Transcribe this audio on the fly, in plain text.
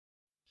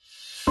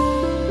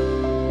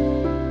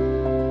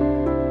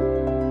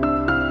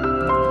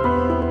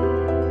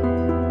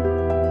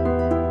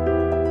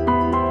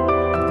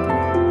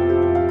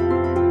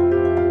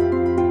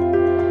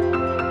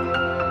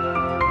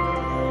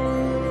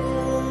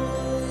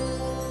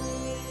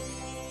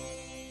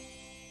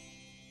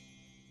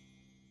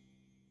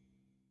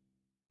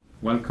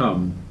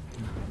Welcome,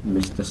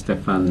 Mr.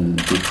 Stefan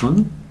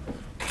Dercon.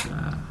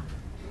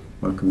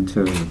 Welcome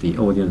to the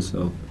audience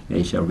of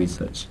Asia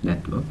Research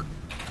Network.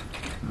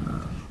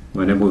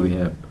 Whenever we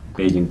have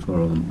Beijing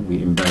Forum,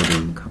 we invite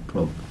in a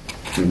couple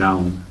of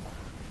renowned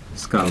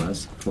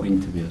scholars for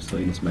interviews, so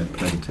it is my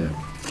pleasure to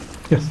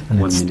have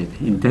 1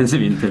 minute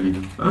intensive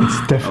interview.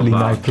 It's definitely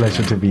my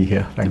pleasure to be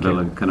here. Thank you.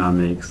 Development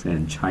economics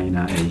and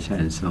China, Asia,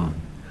 and so on.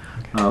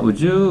 Okay.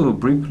 Would you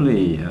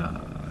briefly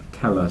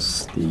tell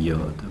us the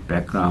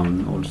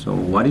background, also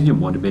what is your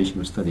motivation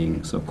for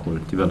studying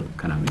so-called development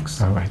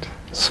economics? All right.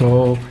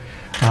 So,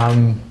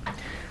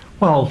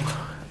 well,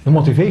 the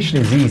motivation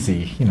is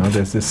easy. You know,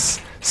 there's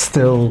this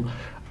still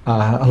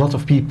a lot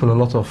of people, a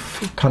lot of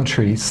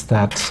countries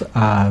that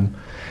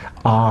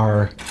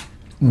are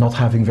not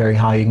having very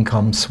high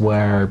incomes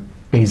where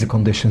basic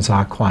conditions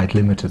are quite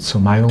limited. So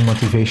my own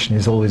motivation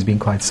has always been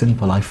quite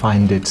simple. I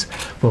find it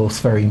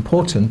both very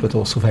important but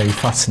also very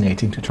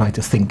fascinating to try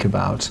to think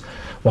about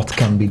what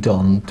can be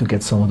done to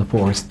get some of the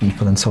poorest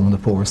people in some of the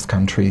poorest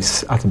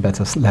countries at a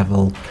better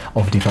level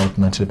of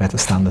development, a better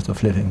standard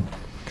of living.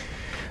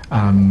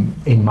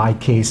 In my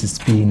case, it's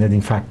been that,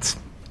 in fact,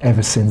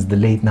 ever since the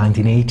late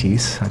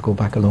 1980s, I go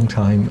back a long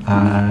time,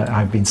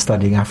 I've been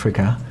studying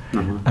Africa,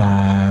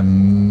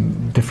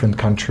 different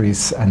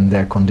countries and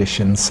their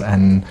conditions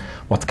and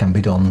what can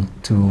be done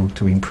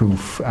to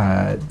improve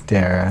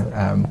their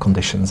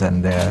conditions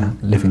and their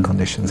living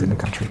conditions in the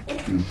country.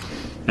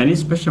 Any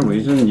special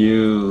reason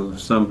you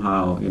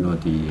somehow,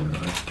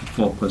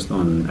 focused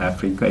on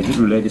Africa? Is it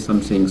related to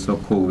something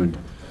so-called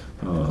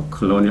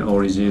colonial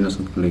origin or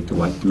something like the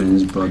white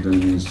man's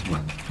brothers?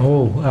 What?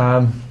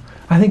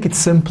 I think it's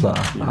simpler.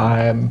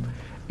 Yeah.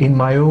 In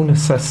my own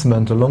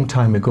assessment a long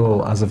time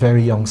ago as a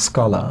very young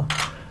scholar,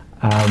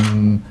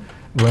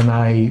 when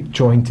I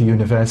joined the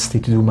university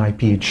to do my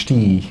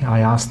PhD, I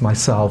asked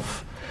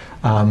myself,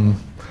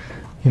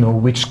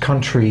 which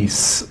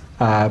countries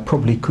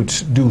probably could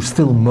do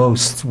still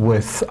most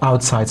with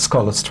outside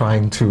scholars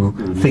trying to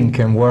think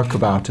and work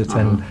about it.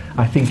 And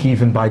I think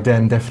even by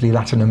then, definitely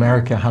Latin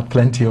America had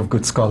plenty of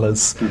good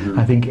scholars.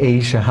 I think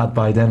Asia had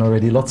by then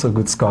already lots of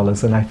good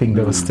scholars, and I think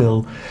there was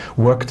still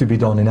work to be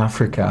done in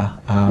Africa.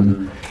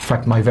 In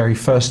fact, my very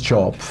first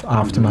job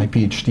after my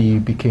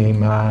PhD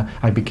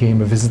I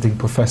became a visiting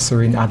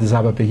professor in Addis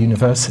Ababa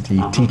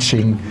University,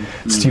 teaching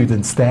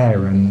students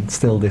there, and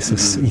still this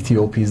is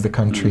Ethiopia is the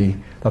country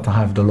that I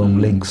have the long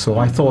link. So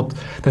I thought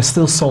there's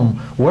still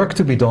some work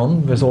to be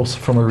done. There's also,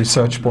 from a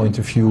research point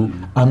of view,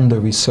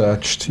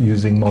 under-researched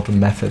using modern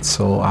methods.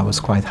 So I was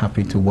quite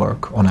happy to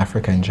work on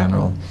Africa in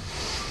general.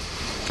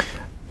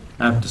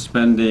 After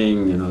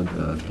spending,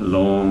 the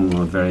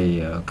long,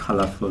 very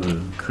colorful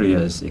career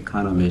as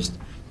economist,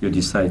 you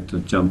decide to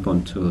jump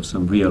onto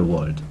some real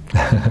world.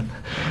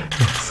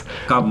 Yes.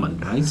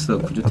 Government, right? So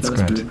could you tell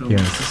us a little?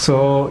 Yes.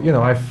 So,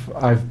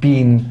 I've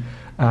been,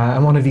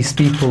 I'm one of these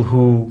people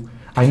who,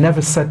 I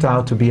never set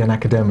out to be an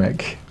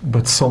academic,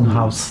 but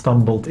somehow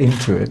stumbled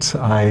into it.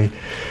 I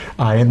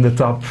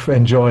ended up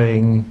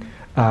enjoying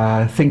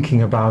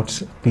thinking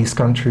about these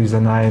countries,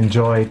 and I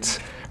enjoyed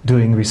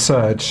doing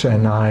research,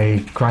 and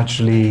I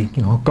gradually,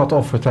 got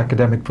offered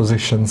academic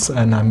positions,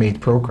 and I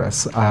made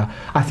progress.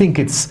 I think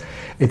it's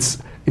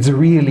a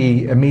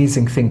really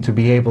amazing thing to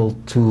be able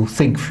to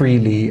think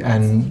freely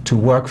and to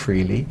work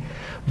freely.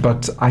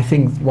 But I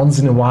think once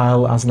in a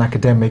while, as an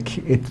academic,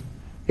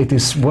 it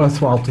is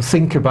worthwhile to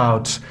think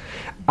about,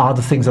 are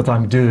the things that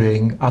I'm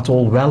doing at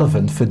all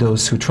relevant for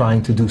those who are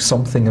trying to do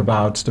something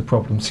about the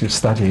problems you're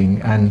studying?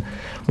 And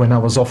when I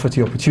was offered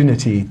the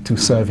opportunity to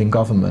serve in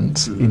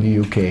government in the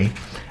UK,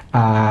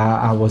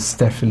 I was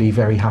definitely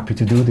very happy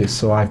to do this.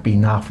 So I've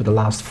been now for the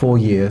last 4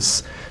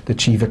 years the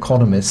chief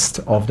economist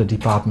of the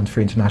Department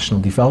for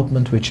International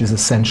Development, which is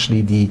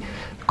essentially the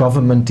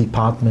government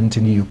department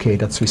in the UK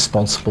that's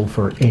responsible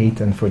for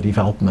aid and for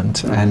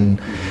development,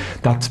 and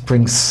that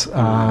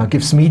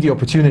gives me the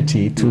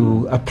opportunity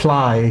to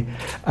apply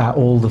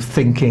all the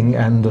thinking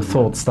and the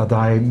thoughts that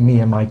me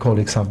and my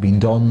colleagues have been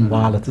done,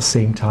 while at the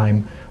same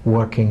time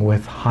working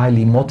with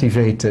highly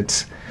motivated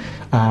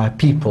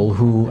people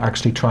who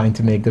actually trying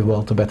to make the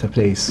world a better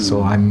place.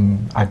 So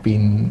I've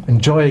been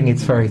enjoying it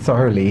very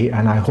thoroughly,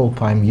 and I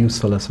hope I'm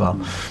useful as well.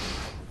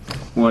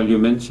 Well, you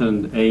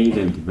mentioned aid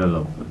and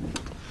development.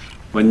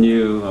 When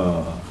you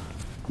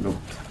look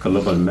at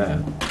global map,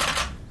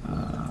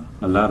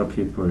 a lot of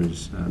people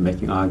is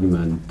making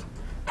argument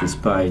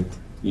despite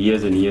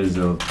years and years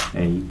of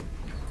aid,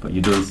 but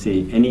you don't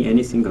see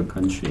any single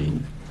country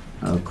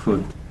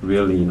could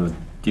really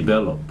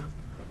develop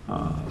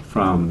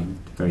from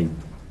very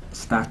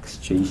stuck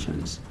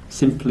situations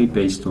simply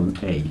based on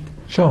aid.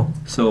 Sure.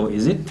 So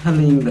is it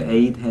telling the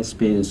aid has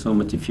been so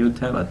much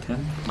futile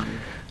attempt?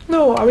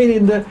 No, I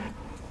mean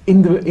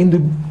in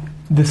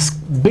the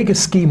bigger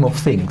scheme of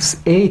things,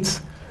 aid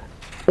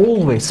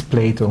always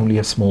played only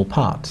a small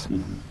part.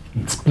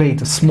 It's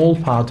played a small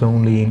part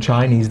only in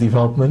Chinese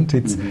development.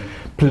 It's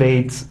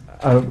played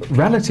a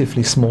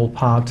relatively small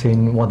part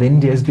in what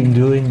India has been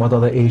doing, what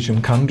other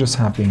Asian countries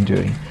have been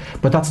doing.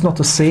 But that's not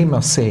the same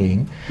as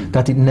saying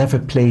that it never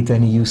played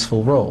any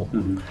useful role.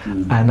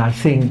 And I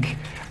think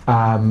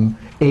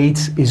aid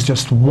is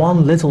just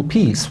one little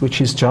piece, which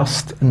is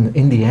just,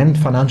 in the end,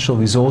 financial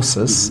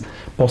resources,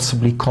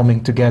 possibly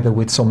coming together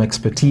with some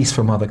expertise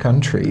from other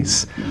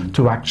countries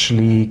to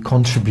actually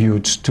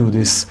contribute to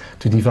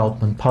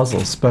development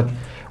puzzles. But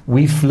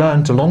we've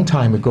learned a long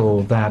time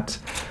ago that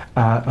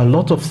a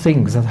lot of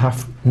things that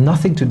have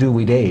nothing to do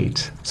with aid,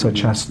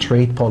 such as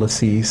trade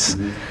policies,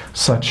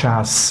 such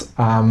as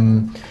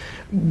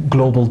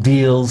global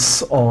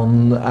deals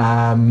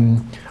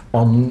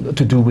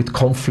to do with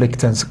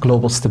conflict and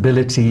global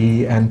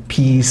stability and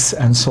peace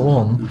and so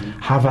on,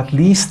 have at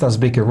least as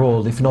big a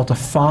role, if not a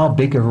far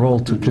bigger role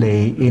to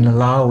play in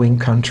allowing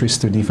countries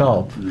to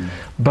develop.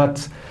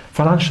 But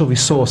financial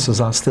resources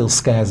are still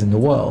scarce in the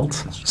world,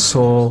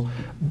 so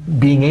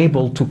being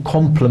able to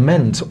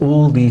complement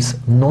all these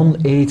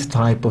non-aid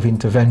type of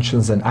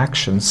interventions and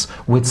actions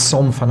with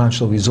some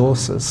financial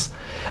resources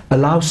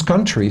allows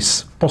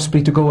countries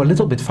possibly to go a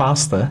little bit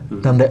faster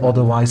than they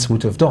otherwise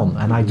would have done.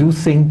 And I do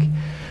think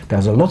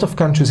there's a lot of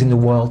countries in the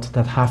world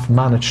that have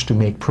managed to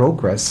make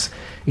progress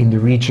in the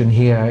region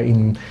here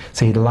in,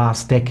 say, the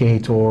last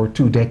decade or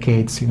 2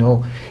 decades. You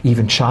know,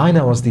 even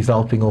China was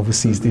developing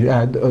overseas,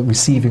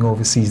 receiving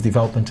overseas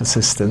development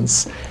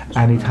assistance,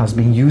 and it has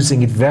been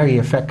using it very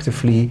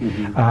effectively.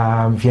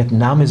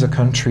 Vietnam is a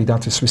country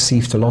that has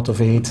received a lot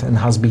of aid and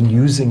has been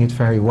using it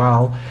very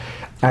well.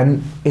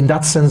 And in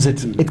that sense,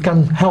 it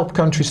can help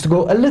countries to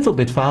go a little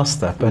bit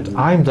faster. But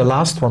I'm the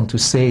last one to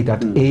say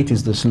that aid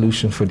is the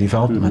solution for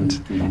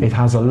development. It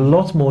has a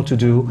lot more to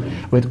do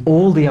with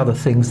all the other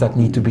things that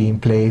need to be in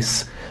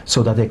place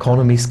so that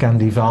economies can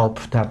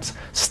develop, that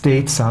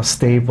states are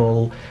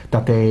stable,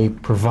 that they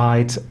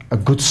provide a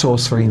good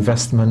source for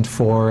investment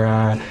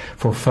for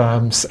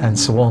firms and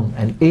so on.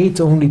 And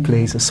aid only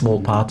plays a small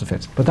part of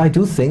it. But I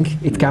do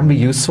think it can be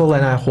useful,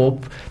 and I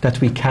hope that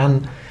we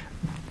can,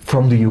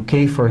 from the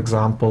UK, for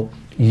example,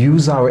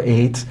 use our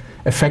aid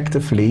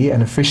effectively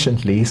and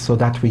efficiently so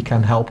that we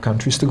can help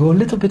countries to go a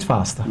little bit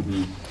faster.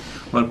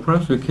 Well,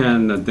 perhaps we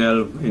can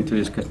delve into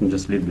this question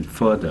just a little bit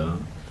further.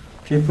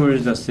 People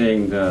are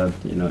saying that,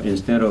 you know,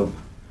 instead of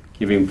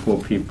giving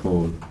poor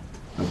people,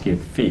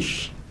 give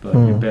fish, but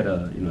you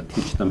better, you know,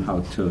 teach them how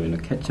to, you know,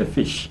 catch a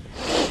fish.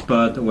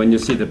 But when you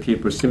see the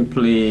people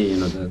simply, you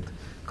know, the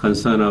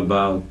concern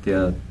about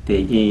their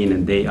day in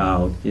and day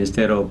out,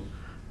 instead of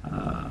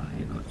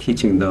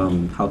teaching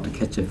them how to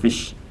catch a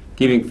fish.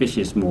 Giving fish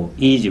is more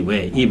easy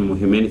way, even more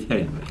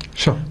humanitarian way.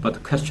 Sure. But the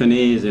question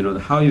is, you know,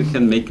 how you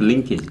can make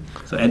linkage.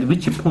 So at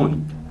which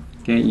point,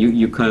 okay,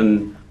 you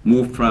can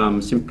move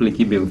from simply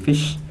giving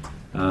fish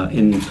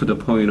into the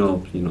point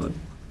of, you know,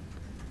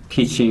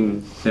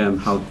 teaching them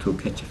how to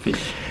catch a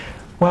fish.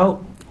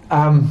 Well,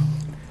 an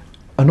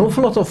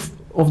awful lot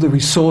of the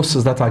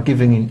resources that are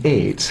given in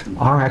aid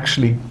are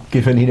actually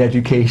given in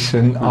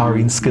education, are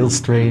in skills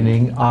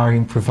training, are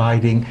in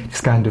providing these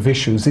kind of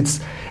issues.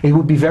 It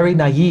would be very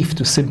naive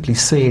to simply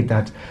say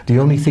that the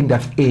only thing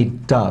that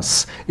aid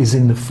does is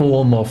in the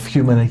form of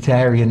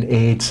humanitarian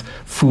aid,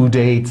 food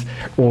aid,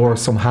 or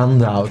some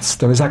handouts.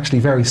 There is actually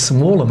a very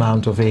small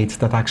amount of aid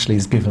that actually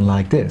is given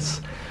like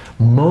this.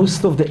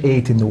 Most of the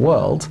aid in the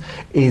world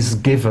is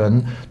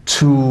given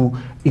to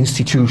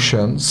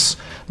institutions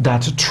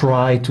that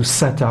try to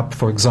set up,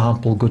 for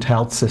example, good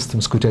health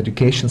systems, good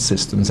education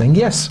systems, and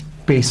yes,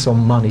 pay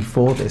some money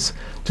for this.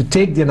 To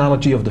take the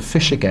analogy of the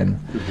fish again,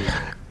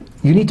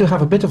 you need to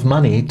have a bit of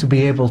money to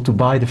be able to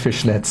buy the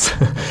fish nets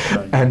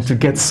and to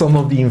get some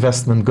of the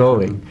investment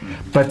going.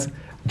 But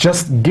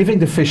just giving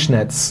the fish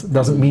nets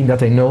doesn't mean that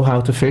they know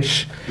how to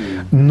fish,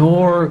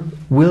 nor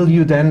will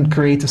you then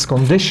create these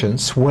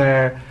conditions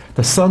where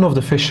the son of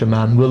the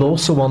fisherman will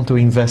also want to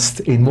invest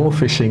in more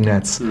fishing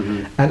nets.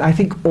 And I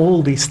think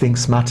all these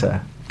things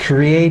matter.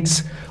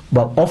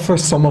 Offer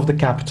some of the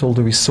capital,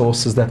 the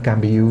resources that can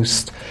be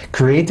used,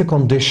 create the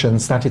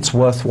conditions that it's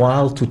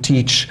worthwhile to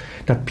teach,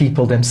 that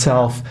people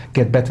themselves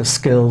get better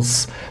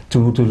skills,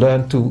 to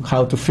learn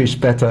how to fish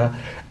better.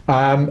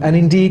 And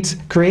indeed,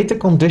 create the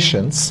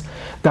conditions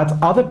that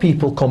other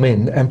people come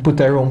in and put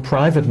their own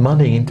private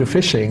money into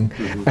fishing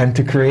and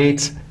to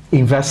create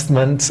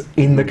investment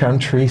in the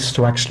countries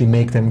to actually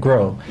make them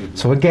grow.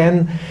 So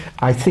again,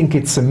 I think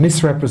it's a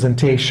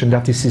misrepresentation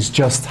that this is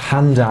just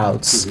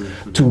handouts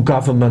to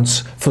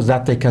governments so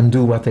that they can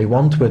do what they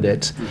want with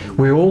it.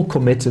 We're all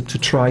committed to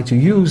try to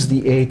use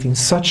the aid in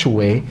such a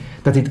way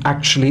that it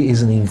actually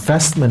is an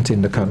investment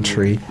in the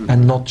country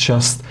and not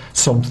just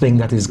something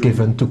that is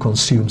given to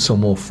consume some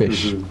more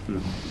fish.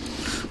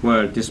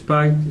 Well,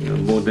 despite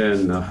more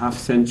than a half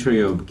century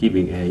of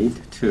giving aid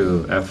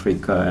to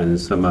Africa and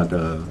some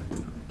other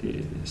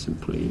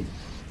simply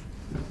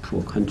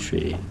poor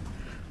country,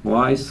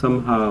 why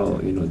somehow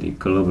the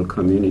global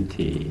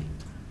community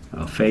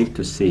failed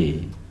to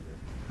see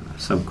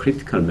some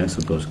critical mass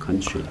of those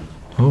countries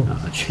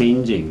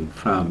changing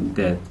from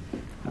that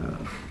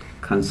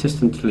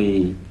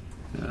consistently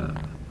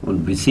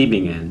on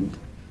receiving end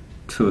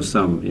to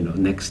some,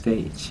 next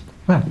stage?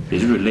 Well,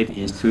 Is it related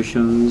to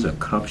institutions or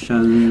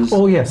corruptions?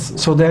 oh yes,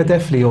 so there are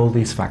definitely all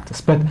these factors.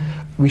 But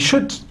we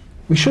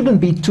shouldn't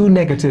be too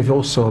negative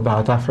also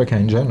about Africa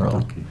in general.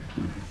 Okay.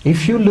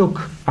 If you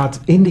look at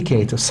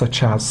indicators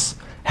such as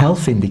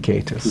health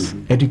indicators,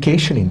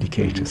 education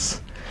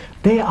indicators,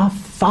 they are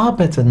far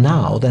better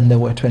now than they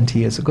were 20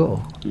 years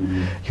ago.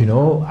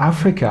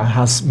 Africa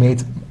has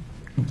made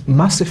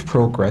massive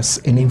progress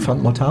in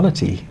infant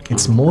mortality.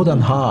 It's more than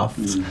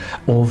halved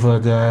over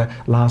the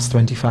last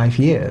 25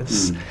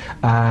 years.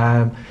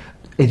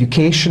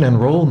 Education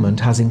enrollment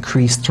has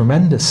increased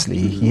tremendously.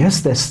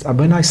 Yes,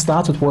 when I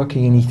started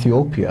working in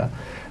Ethiopia,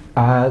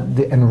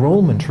 the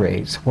enrollment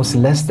rate was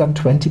less than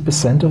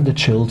 20% of the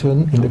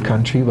children in the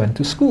country went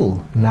to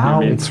school.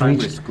 Now it's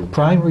reached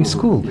primary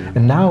school,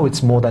 and now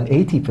it's more than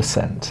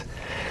 80%.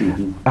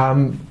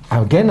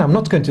 Again, I'm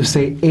not going to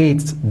say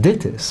aid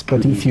did this,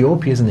 but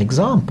Ethiopia is an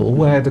example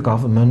where the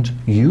government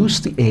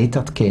used the aid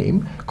that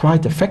came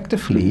quite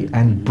effectively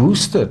and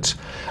boosted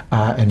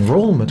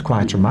enrollment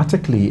quite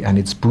dramatically, and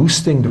it's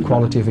boosting the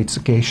quality of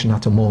education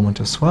at the moment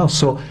as well.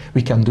 So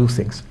we can do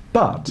things.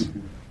 But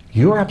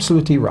you're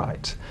absolutely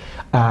right.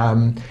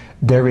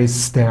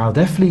 There are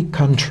definitely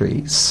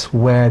countries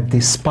where,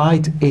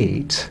 despite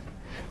aid,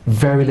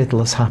 very little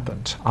has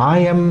happened. I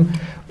am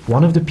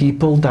one of the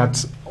people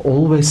that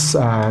always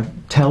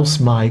tells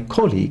my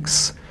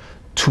colleagues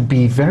to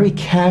be very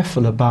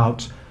careful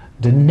about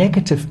the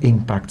negative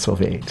impacts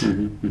of aid.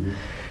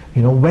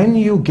 When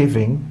you're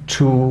giving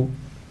to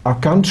a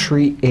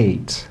country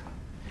aid,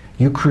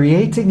 you're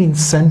creating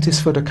incentives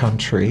for the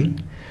country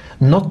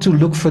not to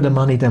look for the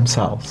money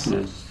themselves.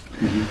 Yes.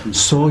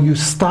 So you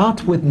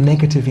start with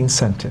negative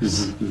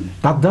incentives.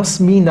 That does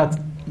mean that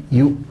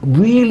you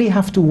really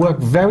have to work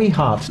very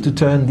hard to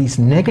turn these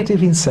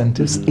negative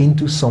incentives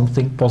into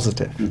something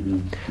positive.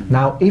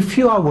 Now, if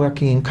you are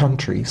working in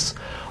countries,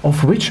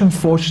 of which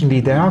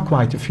unfortunately there are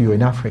quite a few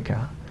in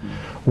Africa,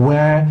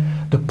 where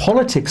the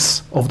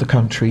politics of the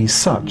country is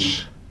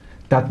such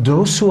that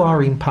those who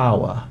are in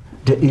power,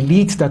 the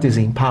elite that is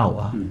in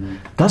power,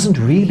 doesn't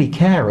really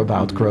care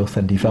about growth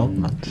and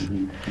development,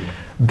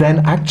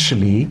 then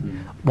actually,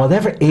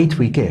 whatever aid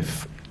we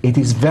give, it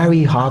is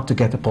very hard to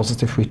get a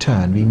positive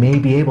return. We may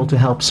be able to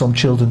help some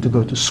children to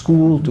go to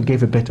school, to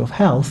give a bit of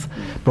health,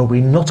 but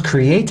we're not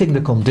creating the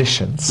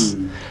conditions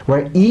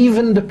where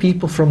even the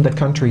people from the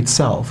country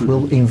itself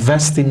will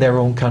invest in their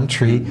own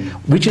country,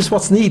 which is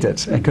what's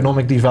needed.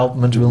 Economic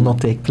development will not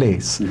take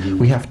place.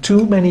 We have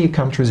too many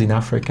countries in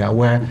Africa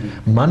where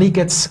money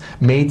gets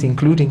made,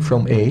 including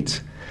from aid,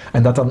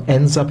 and that then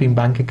ends up in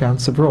bank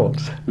accounts abroad.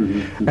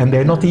 And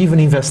they're not even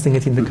investing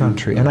it in the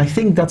country. And I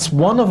think that's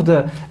one of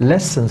the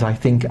lessons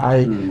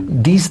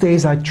these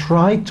days I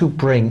try to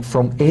bring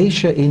from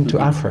Asia into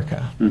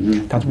Africa,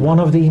 that one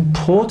of the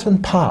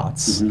important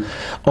parts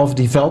of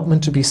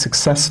development to be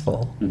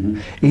successful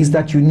is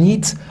that you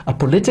need a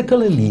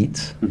political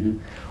elite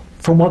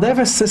from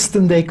whatever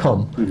system they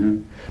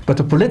come. But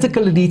the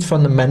political elite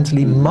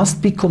fundamentally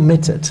must be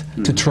committed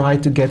to try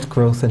to get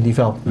growth and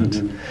development.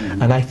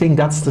 And I think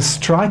that's the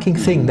striking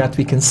thing that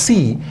we can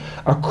see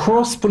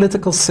across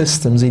political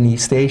systems in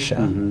East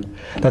Asia,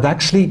 that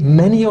actually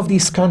many of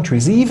these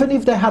countries, even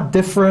if they had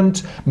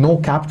different, more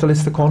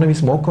capitalist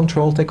economies, more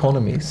controlled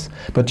economies,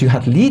 but you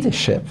had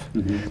leadership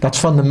that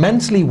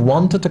fundamentally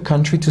wanted the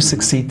country to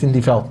succeed in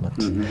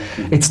development.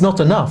 It's not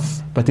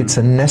enough, but it's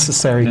a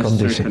necessary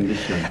condition.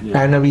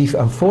 And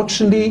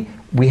unfortunately,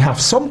 we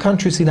have some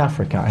countries in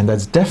Africa, and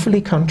there's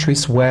definitely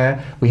countries where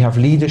we have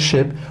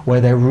leadership, where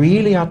they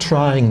really are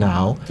trying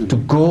now to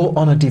go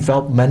on a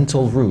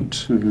developmental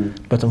route.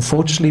 But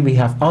unfortunately, we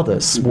have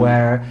others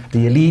where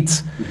the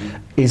elite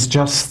is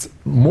just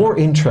more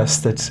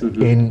interested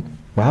in,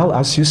 well,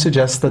 as you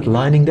suggested,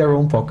 lining their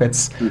own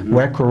pockets,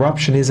 where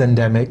corruption is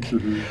endemic,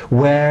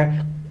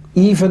 where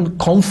even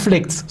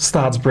conflict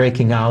starts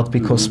breaking out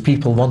because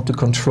people want to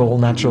control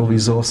natural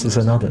resources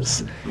and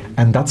others.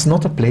 And that's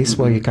not a place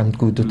where you can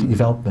do the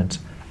development.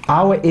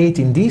 Our aid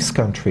in these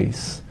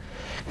countries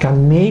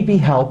can maybe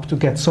help to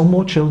get some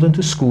more children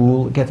to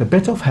school, get a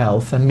bit of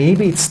health, and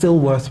maybe it's still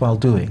worthwhile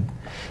doing.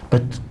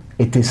 But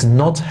it is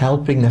not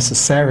helping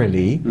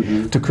necessarily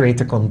to create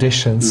the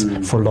conditions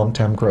for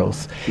long-term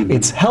growth.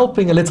 It's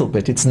helping a little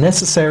bit. It's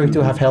necessary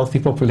to have healthy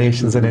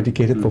populations and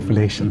educated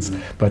populations,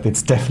 but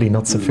it's definitely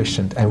not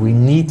sufficient. And we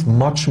need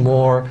much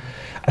more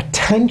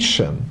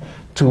attention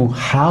to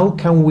how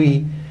can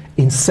we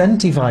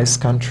incentivize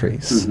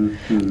countries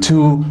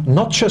to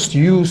not just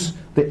use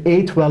the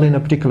aid well in a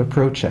particular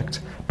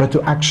project, but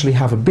to actually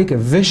have a bigger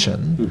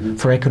vision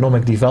for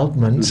economic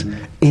development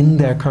in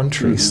their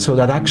countries, so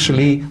that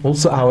actually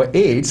also our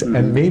aid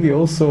and maybe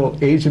also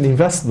Asian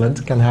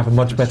investment can have a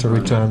much better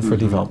return for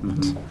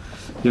development.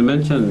 You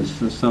mentioned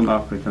some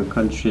African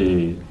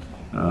country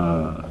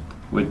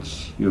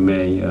which you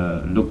may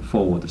look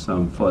forward to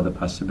some further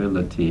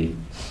possibility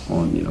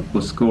on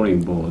good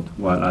scoring board,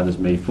 while others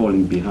may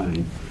falling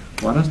behind.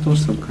 What are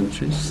those some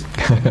countries?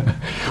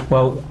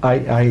 Well,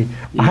 I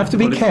have to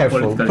be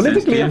careful.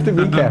 Politically, I have to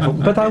be careful.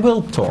 But I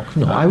will talk.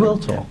 No, I will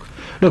talk.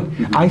 Look,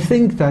 I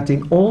think that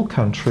in all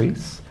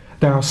countries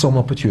there are some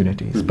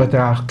opportunities, but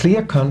there are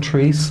clear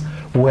countries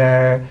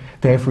where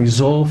they've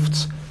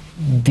resolved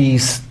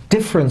these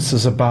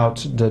differences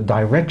about the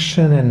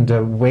direction and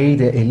the way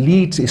the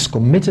elite is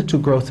committed to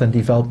growth and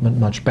development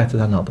much better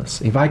than others.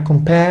 If I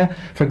compare,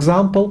 for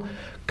example,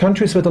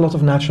 countries with a lot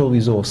of natural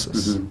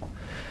resources,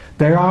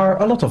 there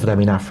are a lot of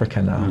them in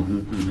Africa now,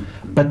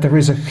 but there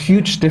is a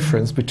huge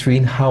difference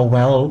between how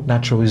well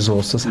natural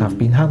resources have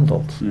been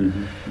handled.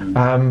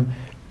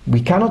 We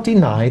cannot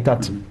deny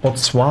that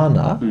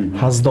Botswana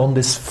has done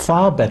this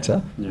far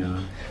better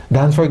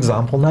than, for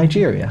example,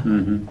 Nigeria.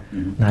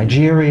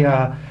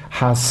 Nigeria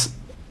has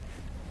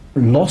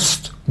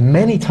lost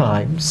many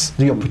times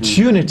the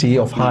opportunity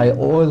of high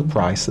oil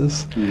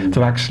prices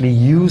to actually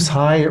use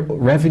high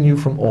revenue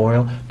from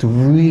oil to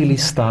really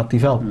start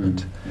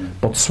development.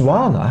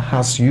 Botswana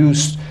has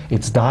used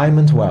its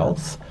diamond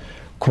wealth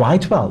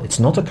quite well. It's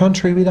not a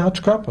country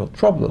without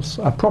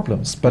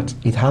problems, but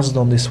it has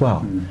done this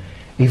well.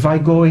 If I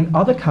go in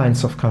other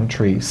kinds of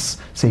countries,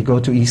 say go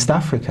to East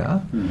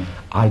Africa,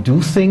 I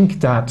do think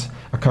that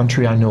a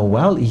country I know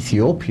well,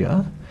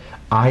 Ethiopia,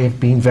 I have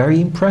been very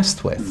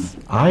impressed with.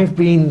 I've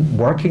been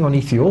working on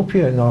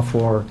Ethiopia now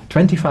for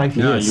 25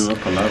 years. Yeah, you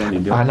work a lot on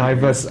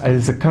Ethiopia. And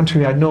it's a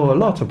country I know a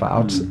lot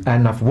about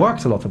and I've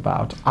worked a lot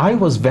about. I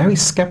was very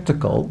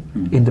skeptical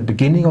in the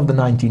beginning of the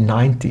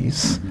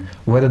 1990s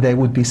whether they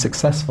would be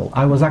successful.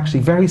 I was actually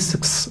very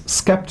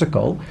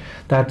skeptical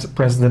that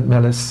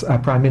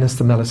Prime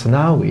Minister Meles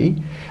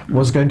Zenawi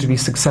was going to be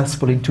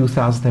successful in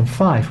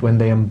 2005 when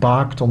they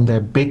embarked on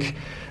their big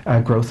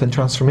growth and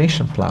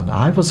transformation plan.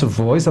 I was a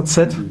voice that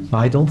said,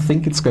 I don't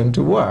think it's going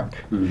to work.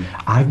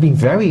 I've been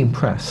very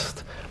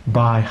impressed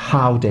by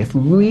how they've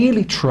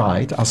really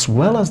tried as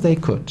well as they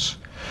could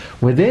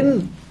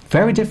within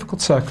very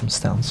difficult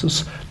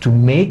circumstances to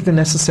make the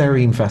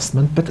necessary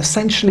investment, but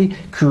essentially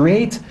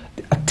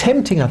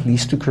attempting at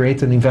least to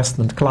create an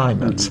investment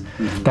climate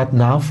that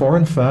now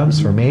foreign firms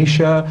from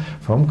Asia,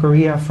 from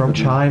Korea, from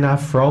China,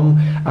 from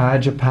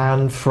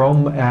Japan,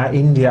 from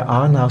India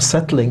are now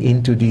settling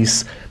into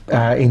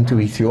into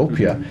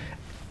Ethiopia.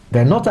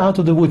 They're not out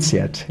of the woods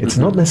yet. It's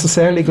not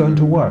necessarily going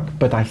to work,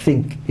 but I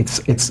think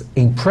it's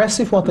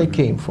impressive what they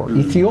came for.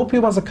 Ethiopia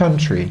was a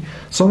country.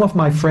 Some of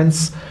my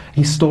friends,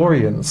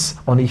 historians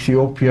on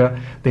Ethiopia,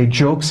 they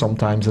joke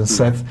sometimes and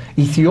said,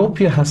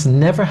 Ethiopia has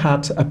never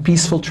had a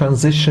peaceful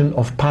transition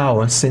of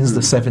power since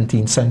the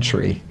 17th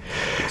century.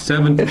 So,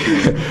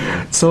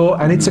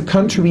 and it's a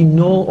country we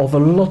know of a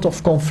lot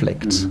of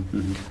conflict.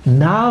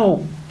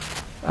 Now,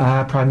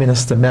 Prime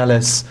Minister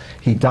Meles,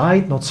 he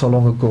died not so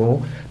long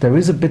ago. There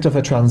is a bit of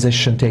a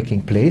transition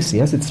taking place.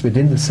 Yes, it's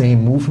within the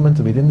same movement,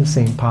 within the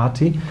same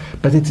party,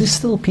 but it is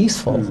still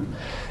peaceful.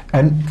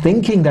 And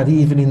thinking that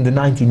even in the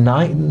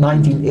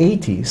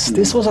 1980s,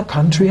 this was a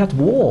country at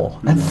war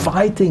and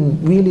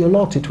fighting really a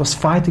lot. It was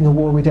fighting a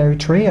war with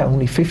Eritrea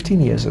only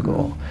 15 years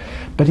ago.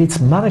 But it's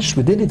managed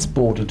within its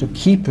border to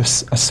keep a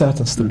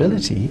certain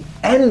stability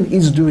and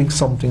is doing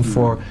something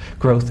for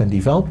growth and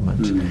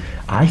development.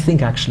 I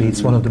think actually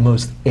it's one of the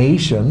most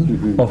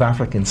Asian of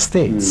African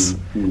states.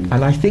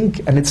 And I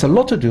think, and it's a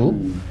lot to do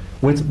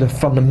with the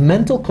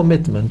fundamental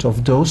commitment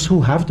of those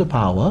who have the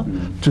power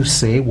to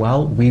say,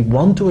 well, we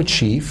want to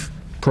achieve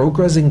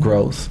progress in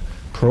growth,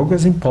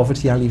 progress in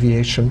poverty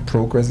alleviation,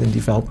 progress in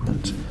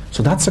development.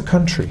 So that's a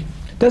country.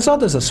 There's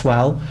others as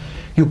well.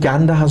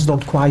 Uganda has done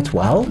quite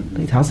well.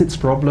 It has its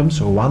problems.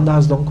 Rwanda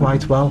has done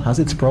quite well, has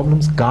its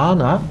problems.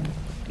 Ghana,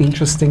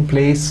 interesting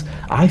place.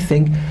 I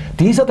think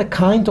these are the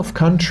kind of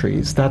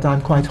countries that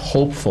I'm quite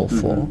hopeful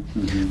for,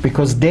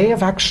 because they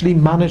have actually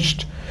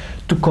managed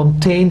to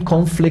contain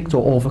conflict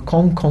or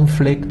overcome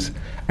conflict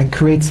and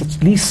create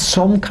at least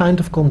some kind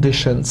of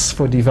conditions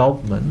for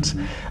development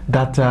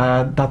that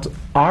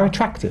are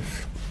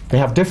attractive. They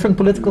have different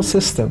political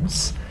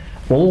systems.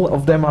 All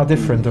of them are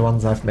different, the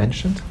ones I've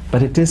mentioned,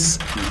 but it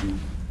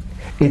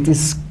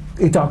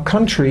are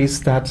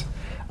countries that,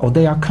 or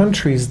they are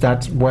countries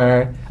that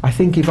where I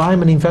think if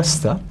I'm an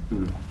investor,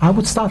 I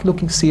would start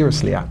looking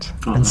seriously at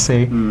and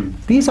say,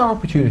 these are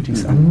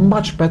opportunities and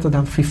much better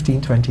than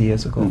 15, 20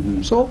 years ago.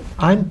 So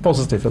I'm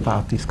positive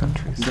about these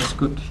countries. That's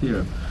good to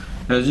hear.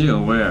 As you're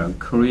aware,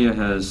 Korea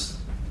has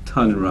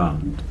turned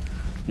around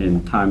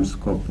in time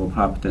scope of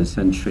half the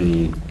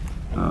century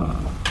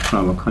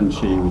from a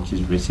country which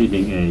is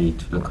receiving aid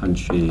to the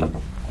country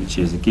which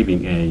is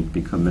giving aid,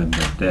 become member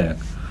of DEC.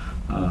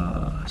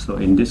 So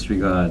in this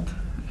regard,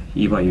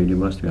 Ewha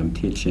University I'm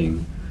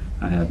teaching,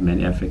 I have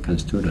many African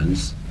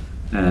students,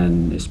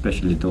 and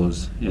especially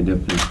those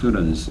Ethiopian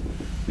students.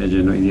 As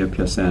you know,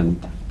 Ethiopia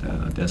sent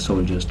their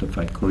soldiers to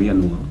fight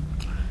Korean War.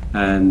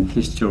 And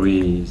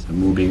history is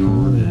moving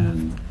on,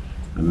 and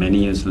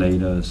many years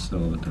later, so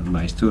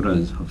my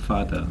students, her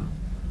father,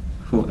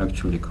 who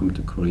actually come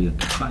to Korea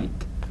to fight.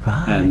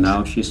 Right. And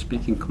now she's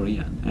speaking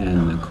Korean,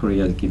 and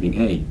Korea is giving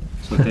aid.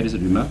 So that is a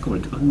remarkable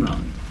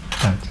turnaround.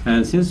 Right.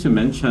 And since you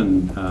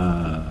mentioned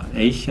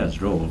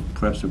Asia's role,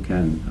 perhaps we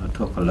can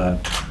talk a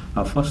lot.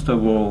 First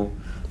of all,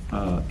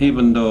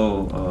 even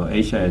though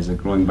Asia is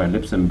growing by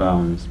leaps and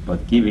bounds,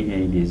 but giving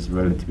aid is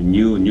relatively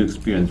new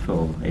experience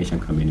for Asian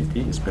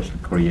community, especially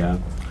Korea.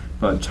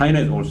 But China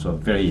is also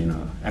very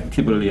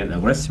actively and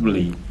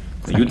aggressively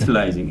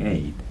utilizing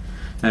aid.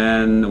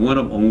 And one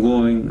of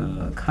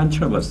ongoing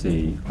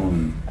controversy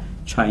on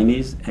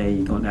Chinese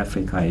aid on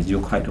Africa is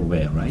you're quite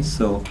aware, right?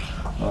 So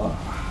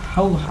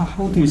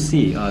how do you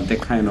see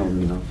that kind of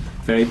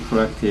very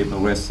proactive,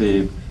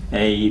 aggressive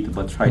aid,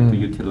 but try to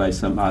utilize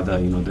some other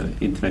the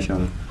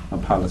international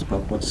policy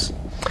purpose?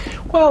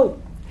 Well,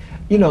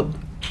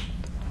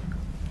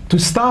 to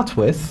start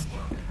with,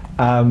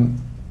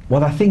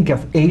 what I think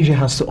Asia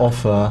has to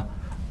offer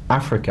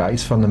Africa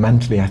is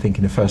fundamentally, I think,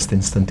 in the first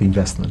instance,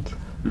 investment.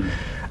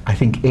 I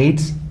think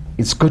aid,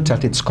 it's good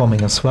that it's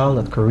coming as well,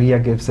 that Korea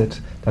gives it,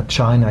 that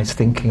China is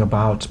thinking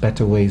about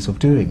better ways of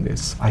doing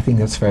this. I think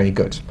that's very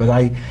good. But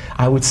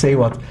I would say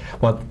what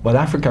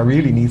Africa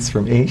really needs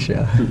from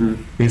Asia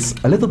is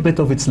a little bit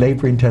of its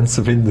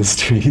labor-intensive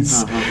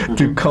industries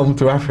to come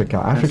to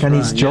Africa. Africa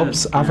needs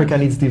jobs, Africa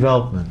needs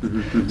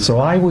development. So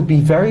I would be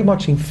very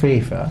much in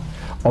favor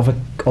of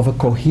a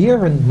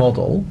coherent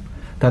model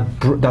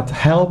that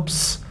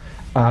helps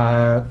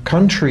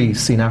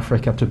countries in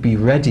Africa to be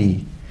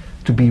ready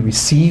to be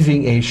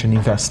receiving Asian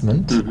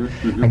investment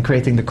and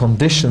creating the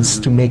conditions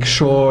to make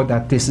sure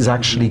that this is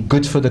actually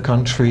good for the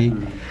country,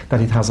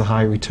 that it has a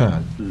high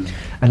return.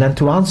 And then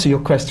to answer your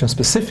question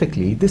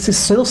specifically, this is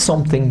still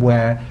something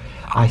where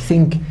I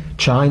think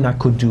China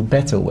could do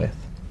better with.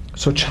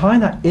 So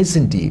China is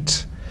indeed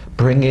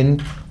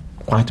bringing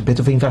quite a bit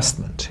of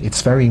investment.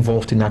 It's very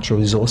involved in natural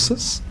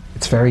resources.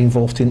 It's very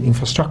involved in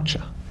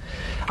infrastructure.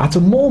 At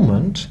the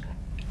moment,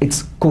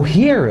 its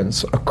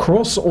coherence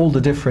across all the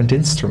different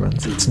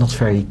instruments, it's not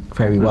very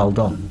well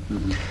done.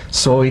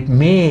 So it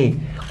may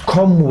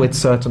come with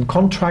certain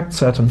contracts,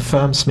 certain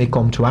firms may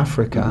come to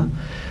Africa,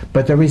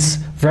 but there is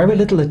very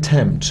little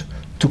attempt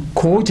to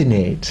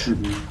coordinate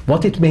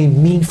what it may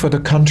mean for the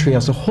country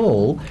as a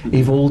whole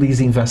if all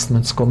these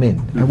investments come in.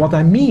 And what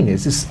I mean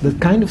is the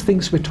kind of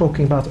things we're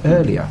talking about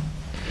earlier.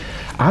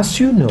 As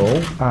you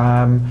know,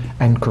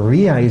 and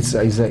Korea is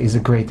a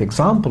great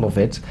example of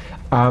it,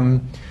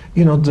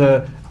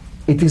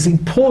 it is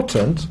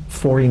important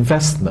for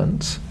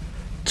investment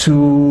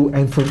to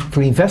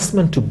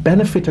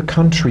benefit a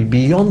country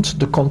beyond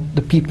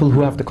the people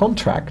who have the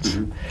contract,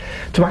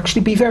 to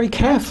actually be very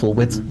careful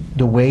with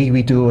the way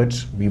we do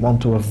it. We want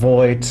to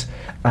avoid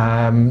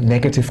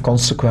negative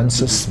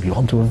consequences, we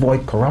want to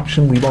avoid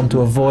corruption, we want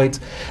to avoid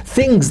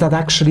things that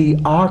actually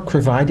are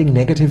providing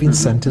negative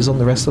incentives on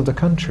the rest of the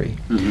country.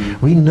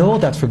 We know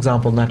that, for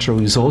example, natural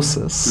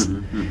resources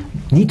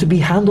need to be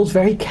handled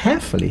very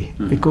carefully,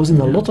 because in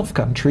a lot of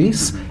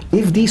countries,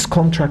 if these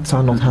contracts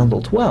are not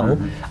handled well,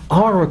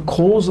 are a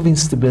cause of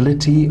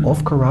instability,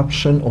 of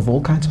corruption, of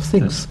all kinds of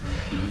things.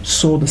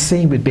 So the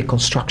same with big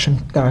construction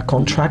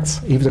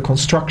contracts. If the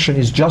construction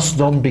is just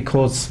done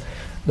because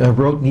the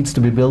road needs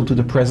to be built to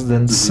the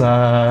president's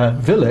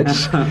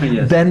village,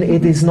 then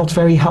it is not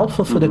very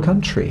helpful for the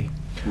country.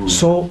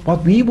 So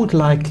what we would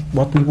like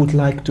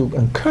to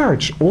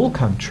encourage all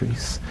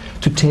countries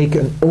to take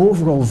an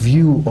overall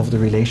view of the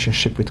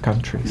relationship with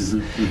countries,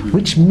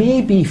 which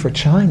maybe for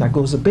China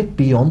goes a bit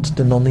beyond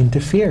the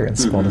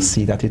non-interference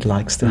policy that it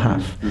likes to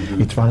have.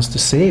 It wants to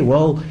say,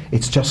 well,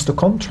 it's just a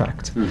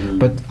contract.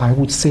 But I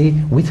would say,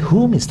 with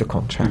whom is the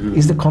contract?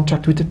 Is the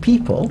contract with the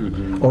people,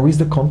 or is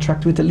the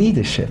contract with the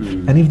leadership?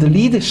 And if the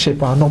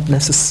leadership are not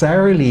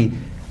necessarily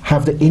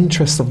have the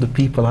interests of the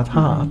people at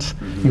heart,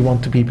 you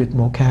want to be a bit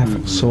more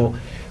careful. So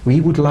we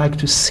would like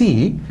to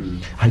see,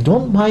 I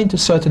don't mind a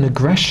certain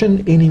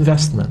aggression in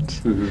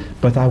investment,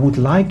 but I would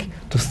like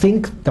to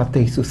think that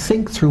they to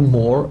think through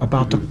more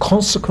about the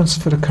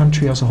consequences for the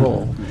country as a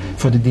whole,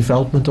 for the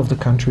development of the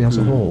country as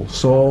a whole.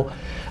 So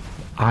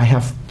I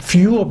have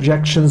few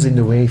objections in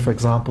the way, for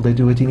example, they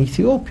do it in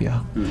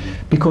Ethiopia,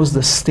 because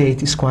the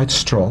state is quite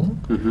strong,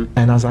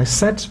 and as I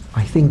said,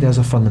 I think there's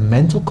a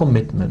fundamental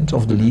commitment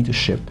of the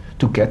leadership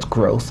to get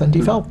growth and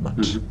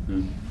development.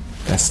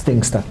 There's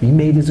things that we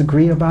may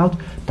disagree about,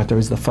 but there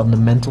is the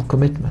fundamental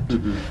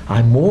commitment.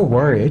 I'm more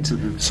worried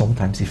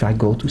sometimes if I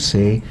go to,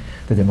 say,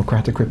 the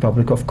Democratic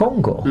Republic of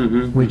Congo,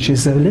 which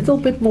is a little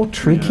bit more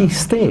tricky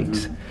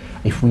state.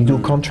 If we do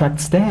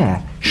contracts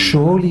there,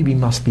 surely we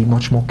must be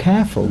much more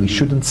careful. We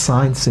shouldn't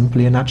sign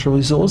simply a natural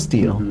resource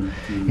deal.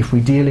 If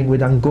we're dealing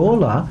with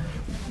Angola,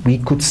 we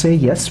could say,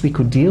 yes, we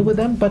could deal with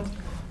them, but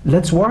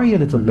let's worry a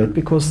little bit,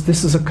 because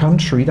this is a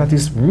country that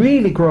is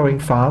really growing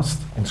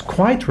fast, and it's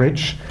quite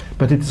rich,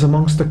 but it is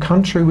amongst the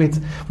country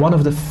with one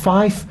of the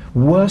 5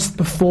 worst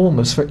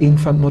performers for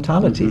infant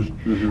mortality.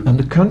 And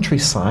the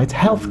countryside,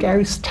 healthcare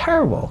is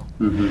terrible,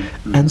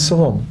 and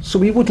so on. So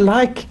we would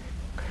like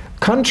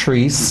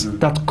countries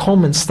that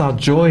come and start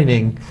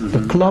joining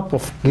the club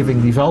of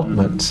giving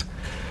development,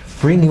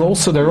 bringing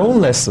also their own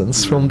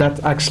lessons from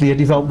that actually a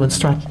development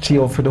strategy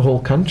for the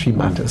whole country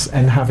matters,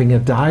 and having a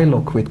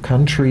dialogue with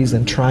countries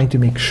and trying to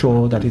make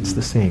sure that it's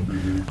the same.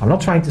 I'm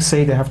not trying to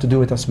say they have to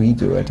do it as we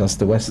do it, as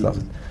the West does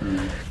it.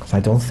 I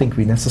don't think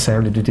we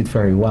necessarily did it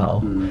very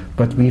well,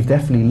 but we've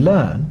definitely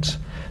learned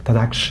that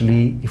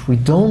actually if we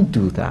don't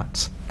do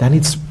that, then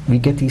we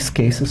get these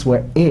cases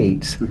where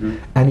aid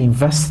and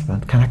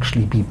investment can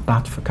actually be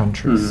bad for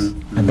countries.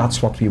 And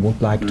that's what we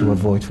would like to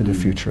avoid for the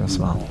future as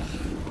well.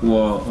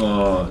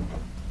 Well,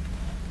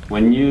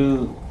 when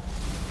you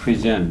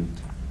present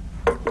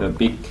the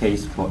big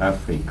case for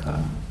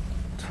Africa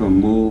to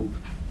move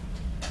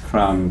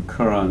from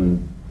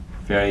current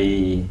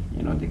very,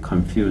 the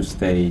confused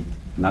state,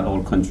 not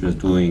all countries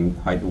doing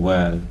quite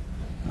well,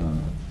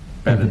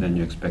 better than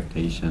your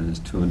expectations,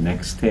 to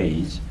next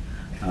stage,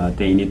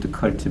 they need to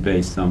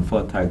cultivate some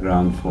fertile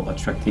ground for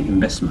attracting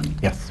investment.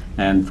 Yes.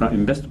 And from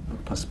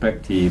investment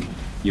perspective,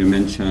 you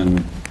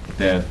mentioned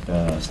that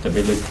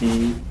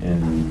stability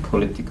and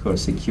political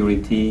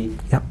security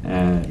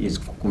is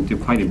going to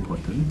be quite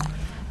important.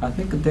 I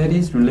think that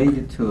is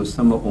related to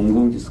some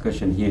ongoing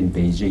discussion here in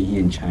Beijing, here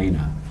in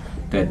China,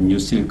 that New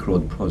Silk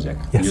Road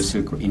project, New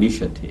Silk Road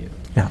initiative.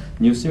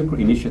 New Silk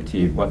Road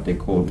initiative, what they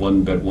call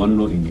One Belt, One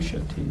Road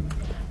initiative.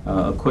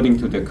 According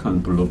to the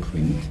current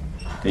blueprint,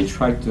 they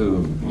try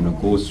to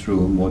go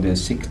through more than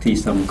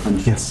 60-some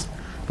countries. Yes.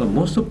 But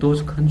most of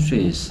those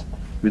countries,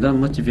 without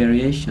much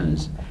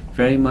variations,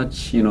 very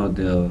much,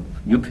 the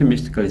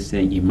euphemistically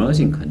saying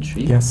emerging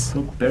country,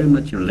 so very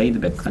much a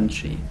laid-back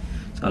country.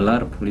 So a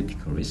lot of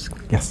political risk.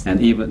 Yes. And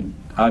even,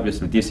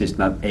 obviously, this is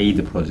not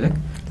aid project.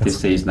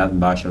 This is not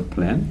Marshall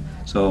Plan.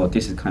 So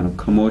this is kind of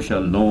commercial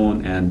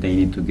loan, and they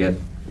need to get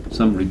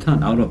some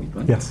return out of it,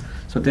 right? Yes.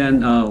 So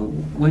then,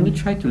 when you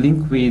try to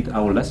link with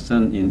our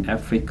lesson in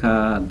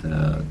Africa,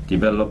 the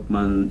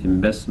development,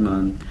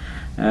 investment,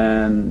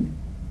 and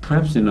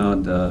perhaps,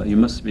 you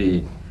must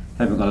be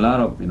having a lot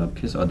of,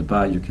 piece of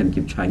advice you can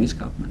give Chinese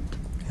government.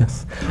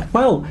 Yes.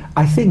 Well,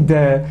 I think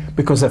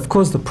because of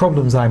course the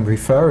problems I'm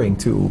referring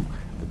to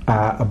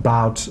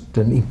about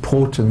the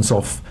importance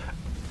of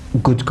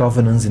good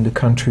governance in the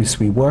countries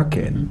we work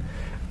in,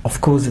 of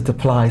course it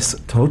applies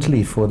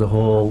totally for the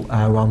whole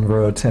One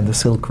Road and the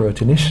Silk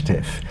Road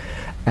initiative.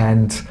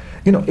 And,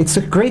 it's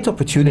a great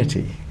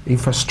opportunity.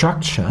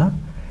 Infrastructure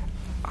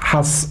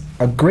has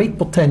a great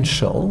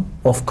potential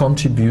of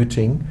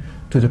contributing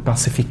to the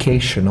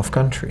pacification of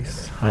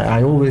countries.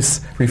 I always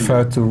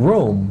refer to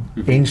Rome,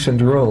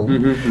 ancient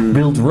Rome,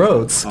 built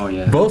roads,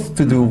 both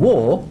to do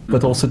war,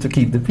 but also to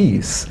keep the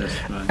peace.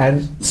 Right.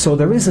 And so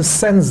there is a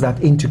sense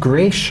that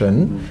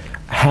integration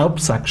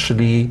helps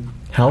actually,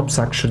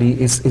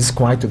 is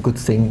quite a good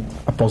thing,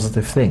 a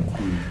positive thing.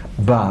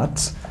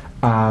 But,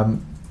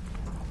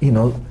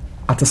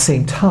 at the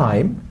same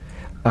time,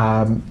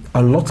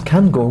 a lot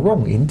can go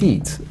wrong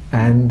indeed.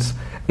 And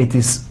it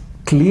is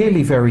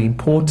clearly very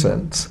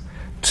important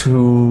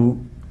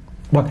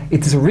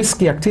it is a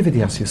risky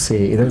activity, as you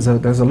say.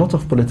 There's a lot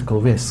of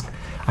political risk.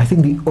 I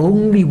think the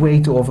only way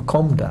to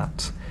overcome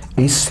that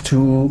is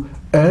to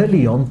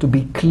early on to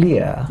be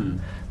clear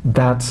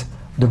that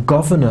the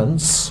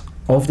governance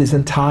of this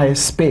entire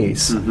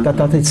space,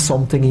 that is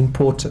something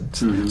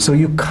important. So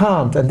you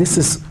can't, and this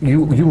is,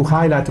 you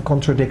highlight the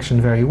contradiction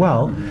very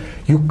well,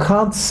 you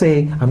can't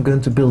say, I'm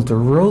going to build a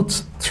road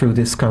through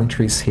these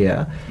countries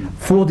here.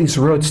 For these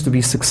roads to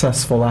be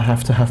successful, I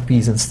have to have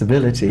peace and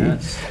stability.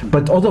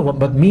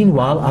 But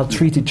meanwhile, I'll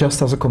treat it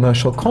just as a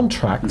commercial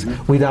contract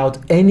without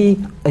any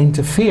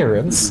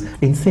interference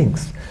in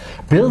things.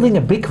 Building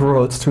a big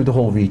road through the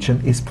whole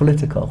region is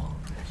political.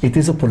 It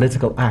is a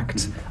political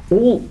act.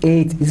 All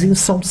aid is in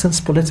some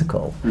sense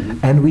political,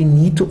 and we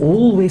need to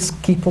always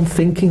keep on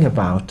thinking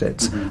about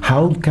it.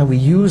 How can we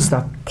use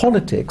that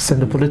politics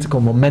and the political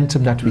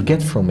momentum that we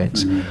get from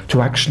it to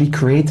actually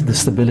create the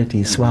stability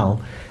as well?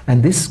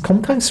 And this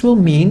sometimes will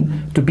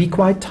mean to be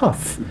quite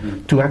tough,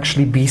 to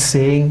actually be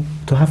saying,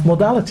 to have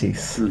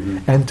modalities,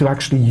 and to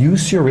actually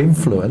use your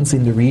influence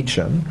in the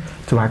region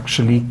to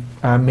actually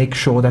make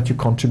sure that you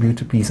contribute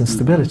to peace and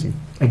stability.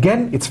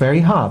 Again, it's very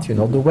hard.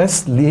 The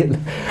West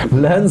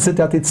learns it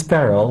at its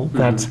peril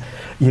that,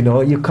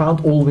 you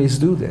can't always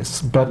do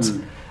this. But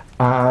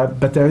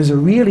there is a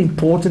really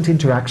important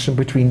interaction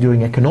between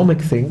doing economic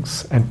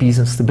things and peace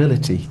and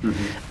stability.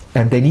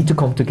 And they need to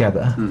come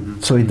together.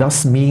 So it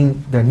does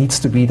mean there needs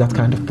to be that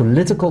kind of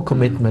political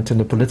commitment and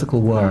the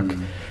political work.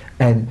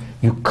 And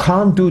you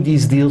can't do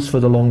these deals for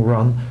the long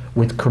run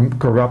with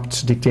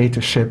corrupt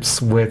dictatorships,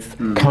 with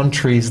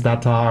countries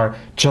that are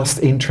just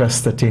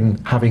interested in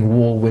having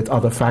war with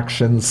other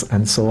factions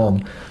and so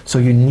on. So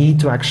you need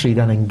to actually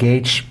then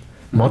engage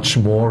much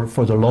more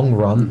for the long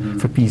run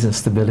for peace and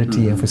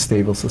stability and for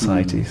stable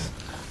societies.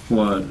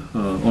 Well,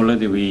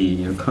 already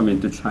we come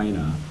into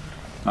China.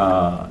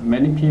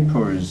 Many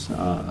people,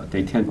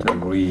 they tend to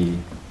agree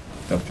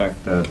the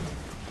fact that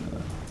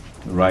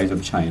the rise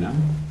of China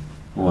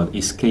or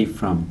escape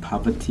from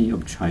poverty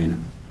of China,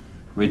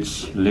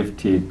 which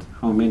lifted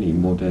how many?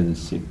 More than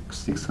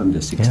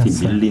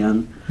 660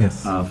 billion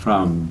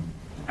from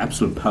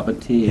absolute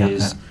poverty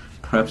is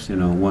perhaps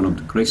one of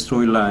the great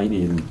storyline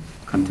in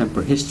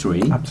contemporary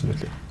history.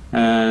 Absolutely.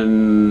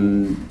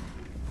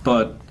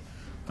 But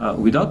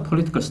without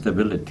political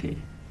stability,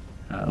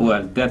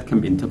 well, that can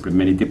be interpreted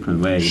many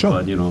different ways.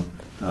 Sure.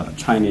 But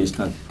China is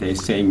not. They're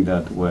saying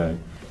that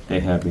they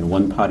have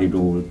one-party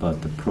rule, but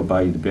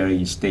provide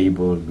very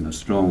stable,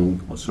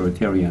 strong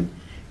authoritarian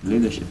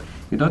leadership.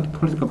 Without the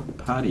political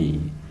party,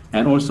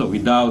 and also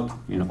without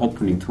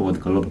opening toward the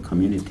global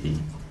community,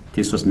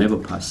 this was never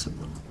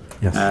possible.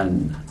 Yes.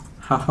 And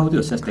how do you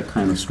assess that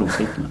kind of strong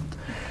statement?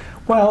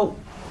 Well,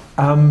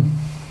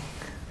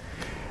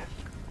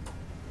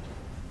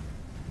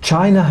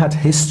 China had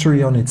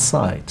history on its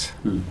side,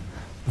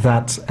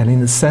 and in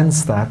the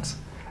sense that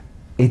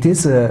it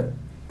is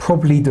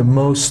probably the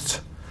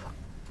most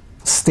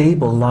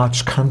stable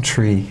large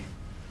country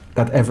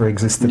that ever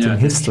existed in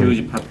history.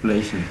 Huge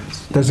population.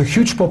 There's a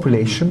huge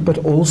population, but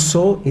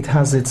also it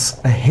has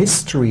a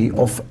history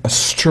of a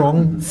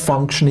strong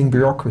functioning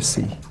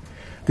bureaucracy.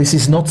 This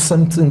is not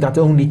something that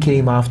only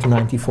came after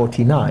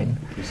 1949.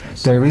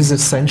 Precisely. There is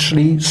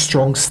essentially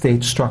strong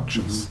state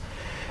structures.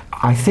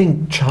 I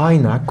think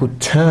China could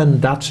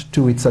turn that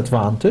to its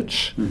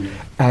advantage,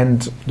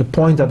 and the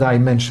point that I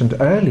mentioned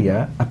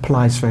earlier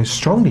applies very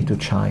strongly to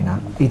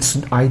China.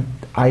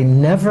 I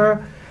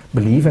never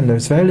believe, and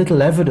there's very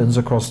little evidence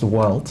across the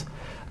world,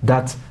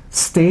 that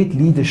state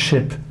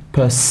leadership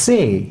per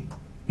se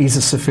is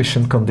a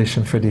sufficient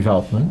condition for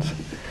development.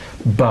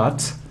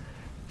 But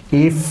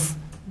if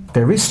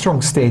there is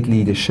strong state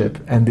leadership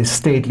and this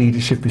state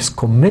leadership is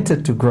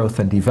committed to growth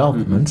and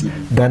development,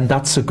 then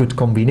that's a good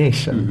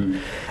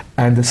combination.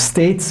 And the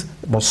state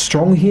was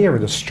strong here,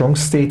 with strong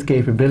state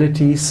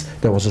capabilities.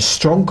 There was a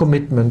strong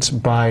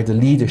commitment by the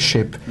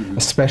leadership,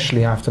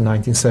 especially after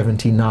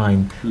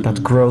 1979,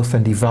 that growth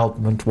and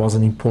development was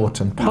an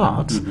important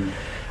part.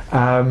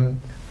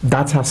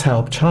 That has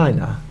helped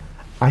China.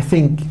 I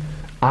think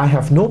I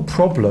have no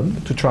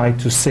problem to try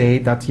to say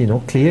that,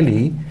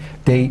 clearly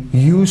they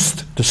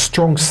used the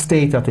strong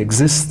state that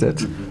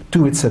existed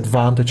to its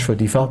advantage for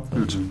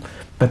development.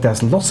 But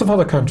there's lots of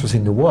other countries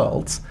in the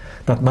world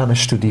that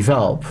managed to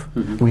develop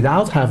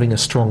without having a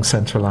strong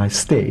centralized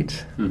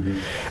state.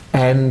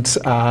 And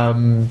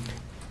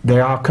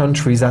there are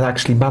countries that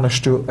actually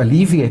managed to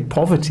alleviate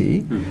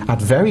poverty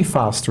at very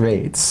fast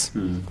rates.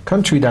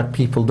 Country that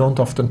people don't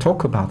often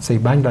talk about, say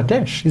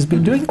Bangladesh, has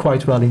been doing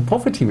quite well in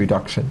poverty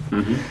reduction.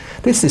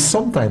 This is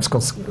sometimes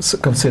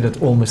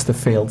considered almost a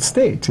failed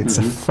state. It's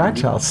a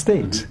fragile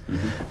state.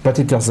 But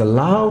it has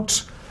allowed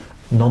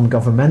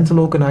non-governmental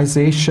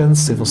organizations,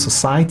 civil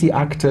society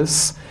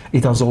actors.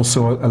 It has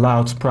also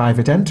allowed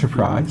private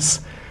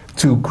enterprise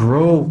to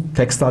grow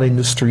textile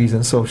industries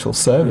and social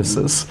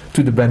services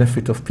to the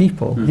benefit of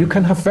people. You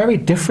can have very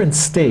different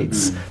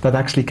states that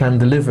actually can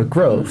deliver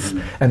growth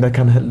and that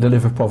can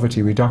deliver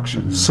poverty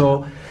reduction.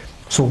 So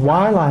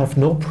while I have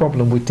no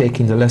problem with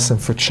taking the lesson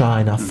for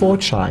China,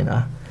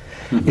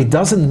 it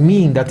doesn't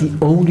mean that the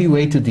only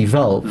way to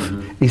develop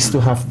is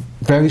to have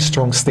very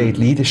strong state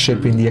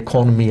leadership in the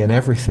economy and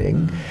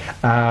everything.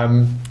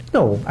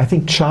 No, I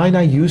think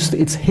China used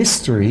its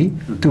history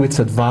to its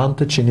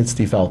advantage in its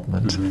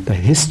development. The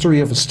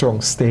history of a strong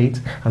state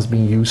has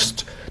been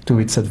used to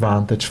its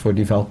advantage for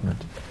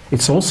development.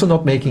 It's also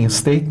not making a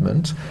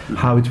statement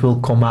how it will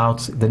come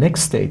out the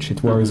next stage.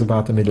 It worries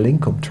about the middle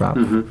income trap.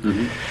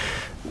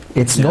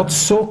 It's not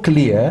so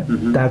clear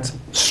that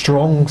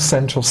strong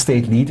central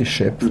state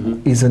leadership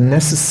is a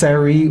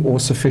necessary or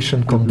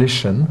sufficient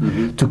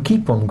condition to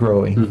keep on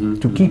growing,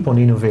 to keep on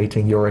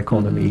innovating your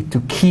economy,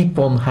 to keep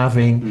on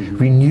having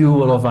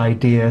renewal of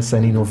ideas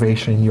and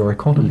innovation in your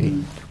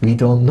economy. We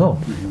don't know.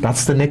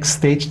 That's the next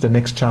stage, the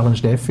next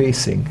challenge they're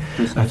facing.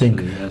 I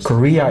think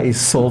Korea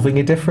is solving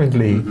it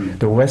differently.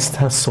 The West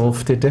has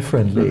solved it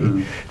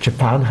differently.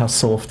 Japan has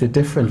solved it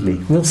differently.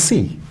 We'll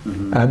see.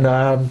 And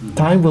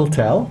time will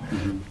tell.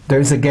 There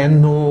is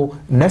again no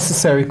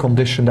necessary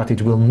condition that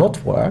it will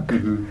not work,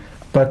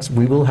 but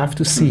we will have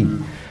to see.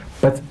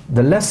 But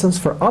the lessons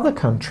for other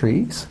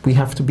countries, we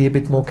have to be a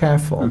bit more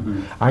careful.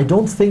 I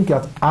don't think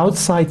that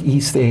outside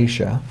East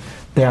Asia,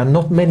 there are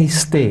not many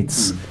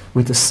states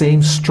with the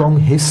same strong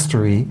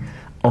history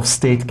of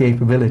state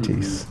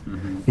capabilities.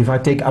 If I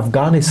take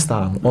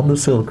Afghanistan on the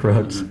Silk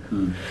Road,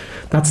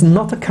 that's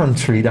not a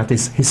country that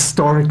is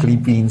historically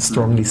been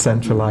strongly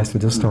centralized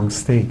with a strong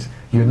state.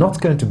 You're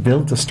not going to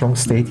build a strong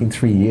state in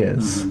 3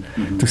 years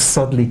to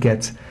suddenly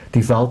get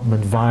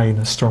development via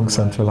a strong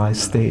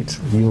centralized state.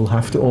 You'll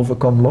have to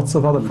overcome lots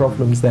of other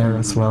problems there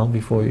as well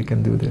before you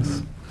can do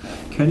this.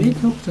 Can you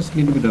talk just a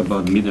little bit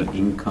about middle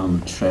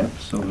income trap,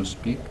 so to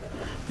speak?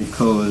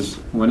 Because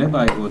whenever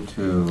I go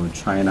to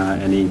China,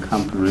 any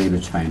company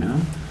related to China,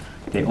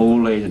 they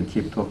always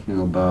keep talking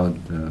about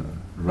the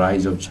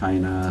rise of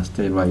China,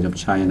 steady rise of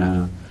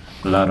China,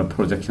 a lot of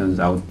projections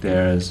out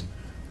there.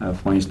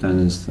 For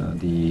instance,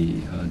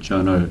 the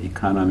journal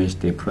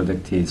Economist, they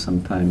predicted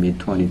sometime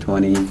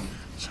mid-2020,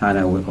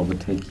 China will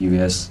overtake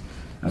U.S.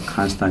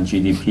 Constant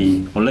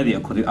GDP. Already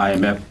according to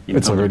IMF,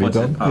 it's already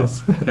done.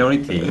 Yes.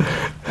 Priority,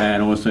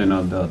 and also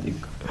the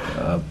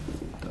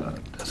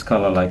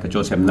scholar like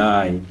Joseph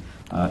Nye,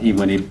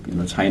 even if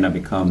China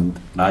become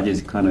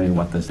largest economy,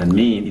 what does that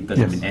mean? It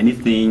doesn't mean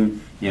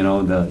anything.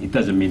 it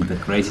doesn't mean the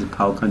greatest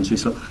power country.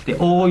 So they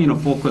all,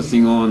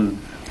 focusing on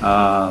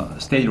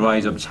state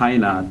rise of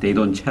China, they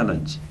don't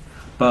challenge.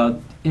 But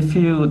if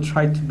you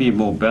try to be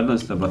more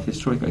balanced about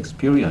historical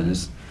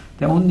experience,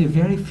 there are only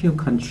very few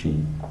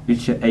countries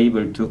which are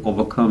able to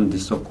overcome the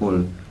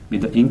so-called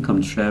middle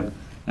income trap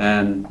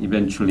and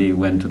eventually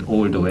went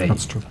all the way.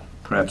 That's true.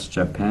 Perhaps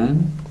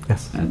Japan,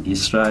 yes, and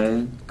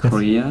Israel,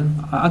 Korea.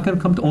 I can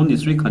come to only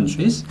 3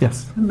 countries.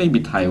 Yes.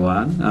 Maybe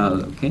Taiwan.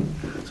 Okay.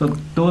 So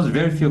those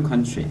very few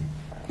countries.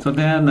 So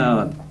then,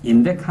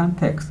 in that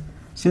context,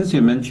 since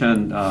you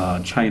mentioned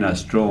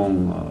China's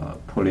strong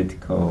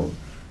political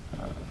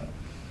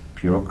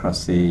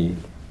bureaucracy,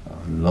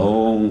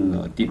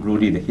 long,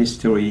 deep-rooted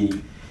history,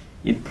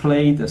 it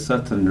played a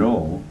certain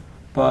role.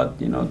 But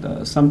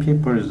some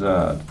people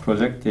are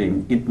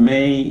projecting it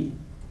may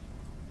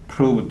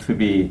prove to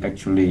be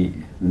actually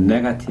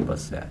negative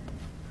asset.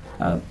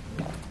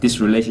 This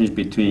relationship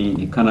between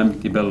economic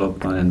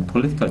development and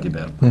political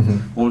development.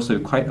 Mm-hmm. Also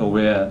quite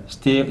aware,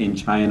 still in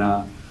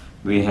China,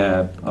 we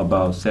have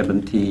about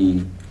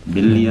 70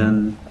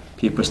 million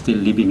people still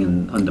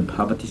living under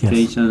poverty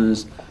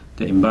situations,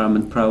 the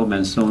environment problem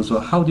and so on. So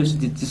how do you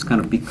see this kind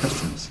of big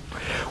questions?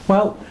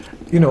 Well,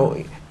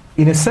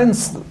 in a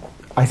sense,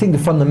 I think the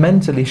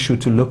fundamental issue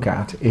to look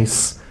at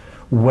is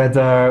what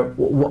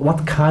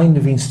kind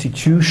of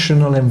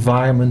institutional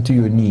environment do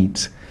you need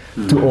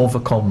to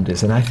overcome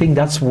this? And I think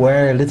that's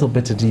where a little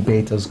bit of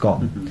debate has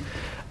gone.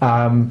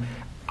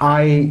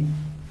 The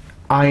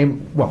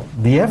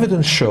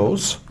evidence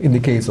shows, in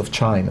the case of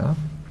China,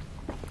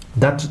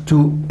 that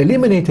to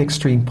eliminate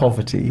extreme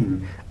poverty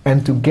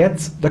and to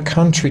get the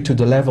country to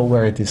the level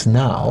where it is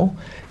now,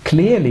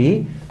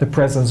 clearly the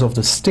presence of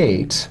the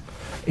state,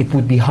 it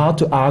would be hard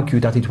to argue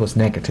that it was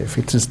negative.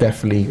 It is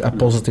definitely a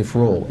positive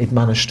role. It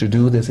managed to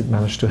do this, it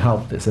managed to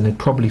help this, and it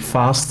probably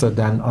faster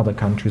than other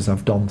countries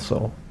have done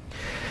so.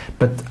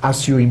 But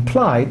as you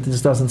implied, this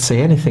doesn't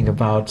say anything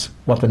about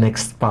what the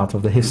next part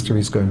of the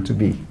history is going to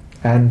be.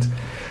 And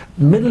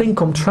middle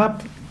income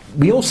trap,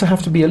 we also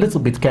have to be a little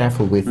bit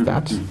careful with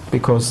that,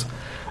 because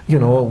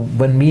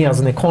when me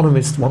as an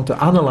economist want to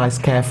analyze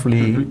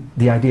carefully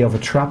the idea of a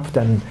trap,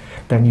 then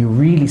you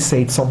really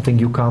say it's something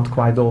you can't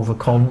quite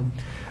overcome.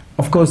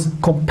 Of course,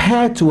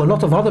 compared to a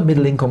lot of other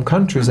middle-income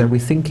countries, and we're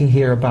thinking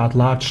here about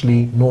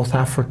largely North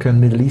African,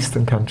 Middle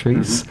Eastern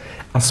countries,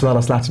 as well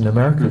as Latin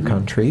American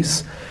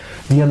countries,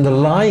 the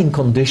underlying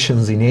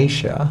conditions in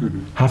Asia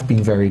have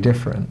been very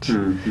different.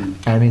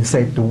 And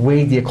instead, the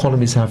way the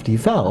economies have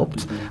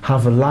developed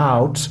have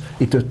allowed,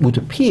 it would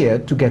appear,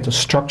 to get a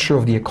structure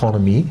of the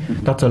economy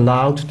that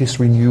allowed this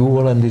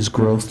renewal and this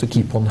growth to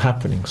keep on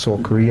happening. So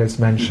Korea is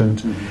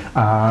mentioned,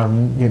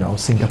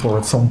 Singapore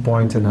at some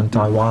point, and then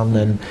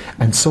Taiwan,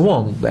 and so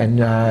on. And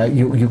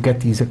you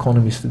get these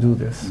economies to do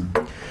this.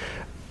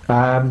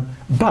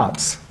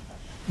 But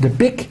the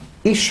big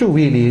issue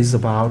really is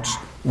about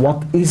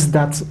what is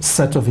that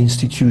set of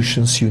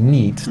institutions you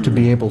need to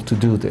be able to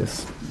do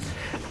this.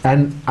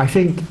 And I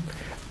think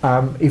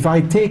if I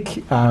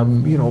take,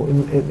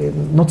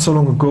 not so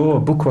long ago, a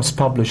book was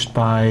published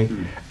by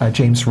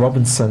James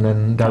Robinson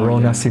and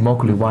Daron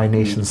Acemoglu, Why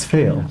Nations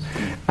Fail.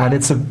 And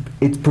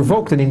it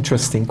provoked an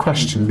interesting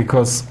question,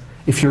 because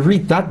if you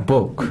read that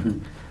book,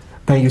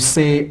 then you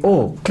say,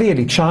 oh,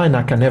 clearly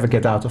China can never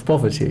get out of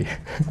poverty.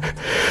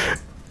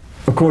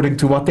 According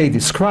to what they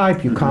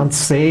describe, you can't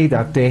say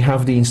that they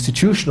have the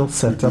institutional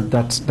setup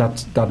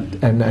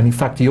and in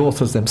fact the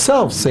authors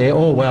themselves say,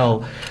 oh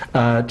well,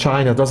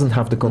 China doesn't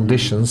have the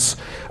conditions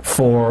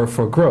for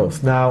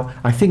growth. Now,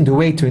 I think the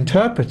way to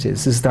interpret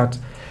this is that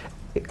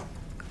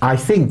I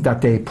think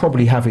that they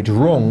probably have it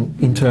wrong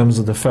in terms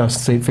of the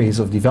first phase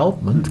of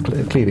development.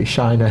 Clearly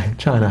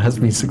China has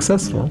been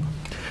successful.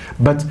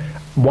 But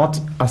what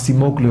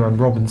Acemoglu and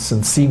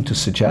Robinson seem to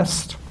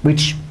suggest,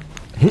 which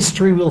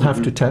history will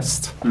have to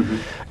test,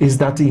 is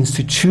that the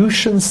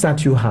institutions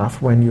that you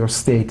have when your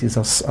state is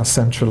as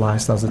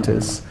centralized as it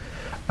is,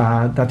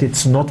 that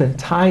it's not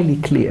entirely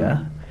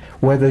clear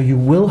whether you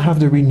will have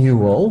the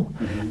renewal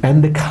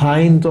and the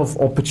kind of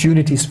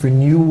opportunities for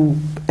new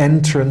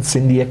entrance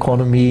in the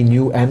economy,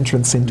 new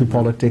entrance into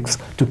politics,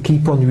 to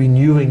keep on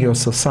renewing your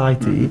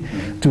society,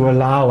 to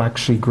allow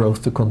actually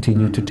growth to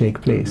continue to take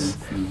place.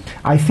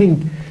 I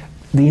think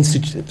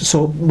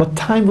but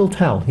time will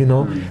tell,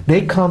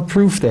 They can't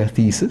prove their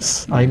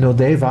thesis. I know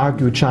they've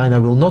argued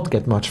China will not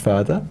get much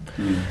further.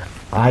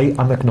 I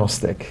am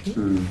agnostic.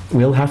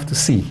 We'll have to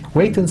see.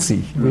 Wait and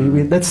see.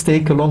 Let's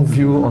take a long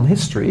view on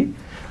history.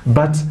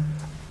 But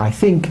I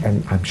think,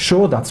 and I'm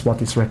sure that's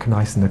what is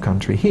recognized in the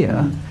country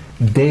here,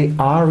 they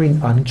are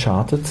in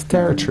uncharted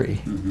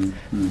territory.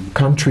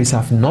 Countries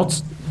have not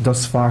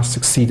thus far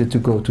succeeded to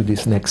go to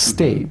this next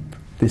step.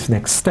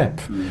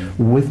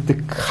 With the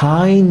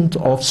kind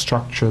of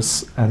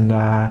structures and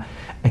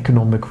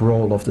economic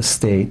role of the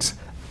state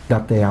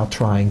that they are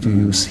trying to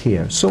use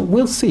here. So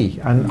we'll see.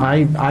 And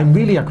I'm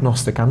really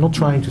agnostic. I'm not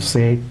trying to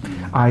say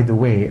either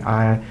way.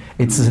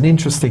 It's an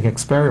interesting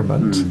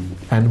experiment,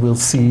 and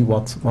we'll see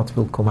what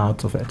will come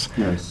out of it.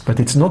 Yes. But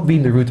it's not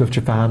been the route of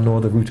Japan,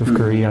 nor the route of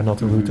Korea, not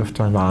the route of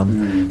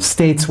Taiwan.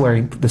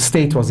 The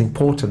state was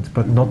important,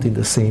 but not in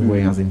the same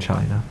way as in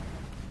China.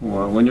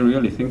 Well, when you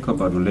really think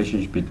about the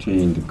relationship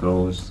between the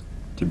growth,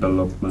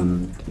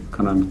 development,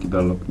 economic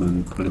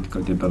development,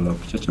 political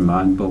development, such a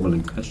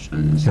mind-boggling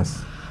questions.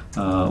 Yes.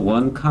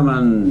 One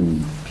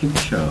common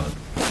picture,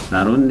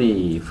 not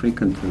only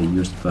frequently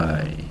used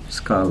by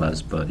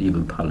scholars but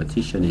even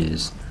politicians,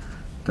 is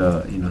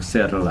the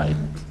satellite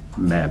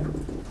map,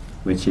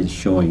 which is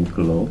showing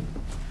globe,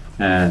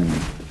 and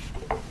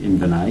in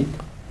the night,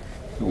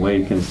 where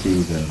you can see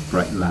the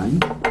bright line,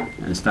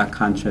 and stark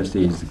contrast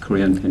is the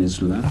Korean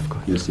Peninsula.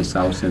 You see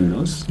south and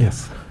north.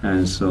 Yes.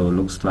 And so it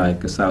looks like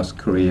South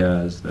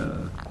Korea is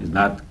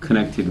not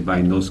connected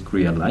by North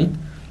Korea light.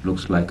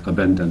 Looks like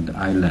abandoned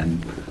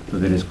island. So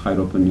there is quite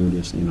open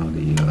news,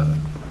 the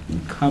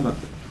cover.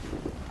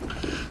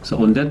 So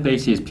on that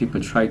basis,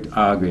 people try to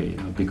argue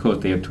because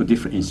they are two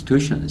different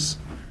institutions.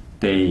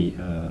 They,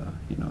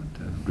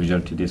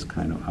 result in this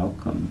kind of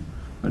outcome.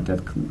 But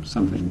that's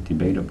something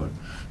debatable.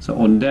 So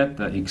on that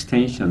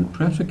extension,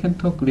 perhaps we can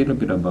talk a little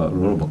bit about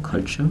role of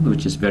culture,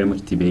 which is very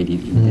much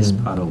debated in this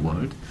part of the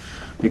world,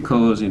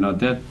 because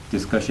that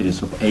discussion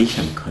is of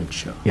Asian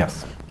culture.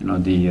 Yes. The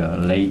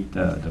late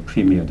the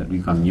premier,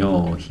 Lee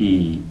Kwang-yeol,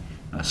 he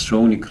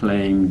strongly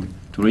claimed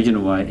the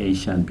reason why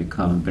Asian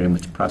become very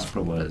much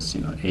prosperous,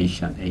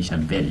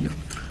 Asian value,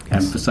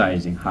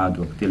 emphasizing hard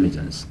work,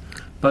 diligence.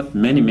 But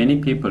many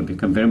people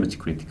become very much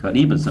critical.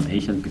 Even some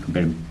Asians become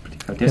very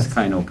critical. This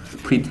kind of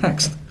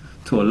pretext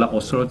to allow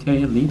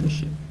authoritarian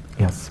leadership.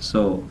 Yes.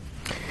 So.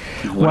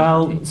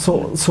 Well,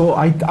 so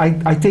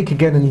I take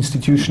again an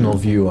institutional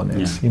view on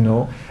it.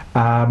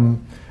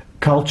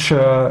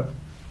 Culture.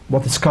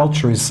 What is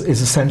culture is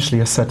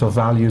essentially a set of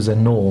values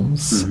and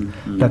norms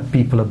that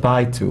people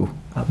abide to.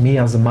 Me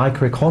as a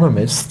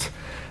microeconomist,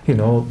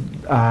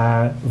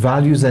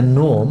 values and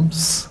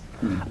norms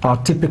are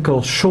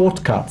typical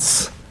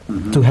shortcuts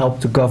to help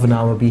to govern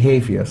our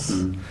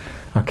behaviors.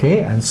 Okay,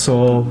 and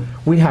so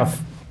we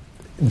have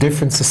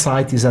different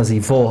societies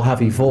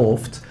have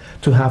evolved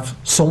to have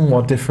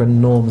somewhat different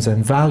norms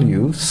and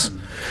values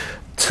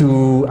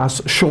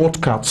as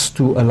shortcuts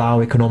to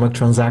allow economic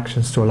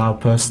transactions, to allow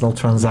personal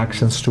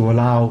transactions, to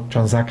allow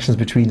transactions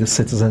between the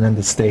citizen and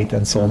the state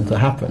and so on to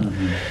happen.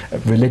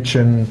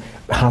 Religion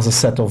has a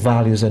set of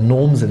values and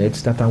norms in it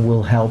that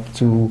will help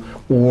to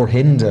or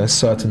hinder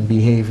certain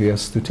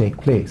behaviors to take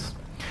place.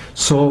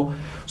 So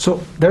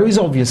there is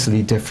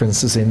obviously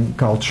differences in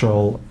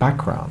cultural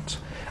background.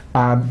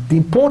 The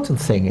important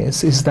thing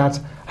is that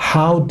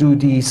how do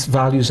these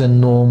values and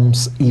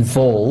norms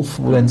evolve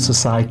when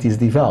societies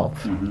develop?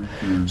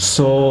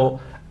 So,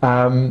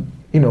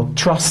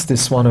 trust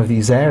is one of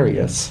these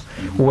areas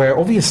where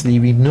obviously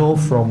we know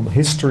from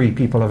history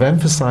people have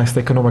emphasized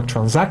economic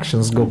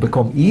transactions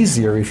become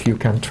easier if you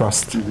can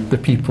trust the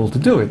people to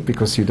do it,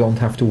 because you don't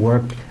have to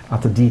work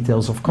at the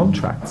details of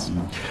contracts.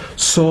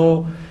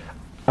 So,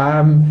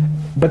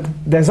 but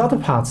there's other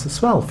parts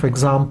as well. For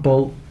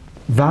example,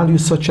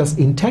 values such as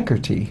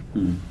integrity.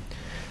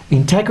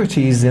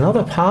 Integrity is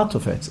another part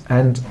of it.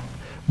 And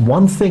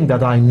one thing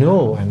that I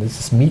know, and this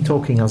is me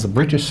talking as a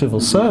British civil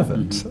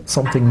servant,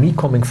 something me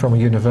coming from a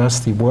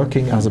university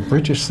working as a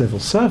British civil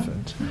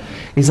servant,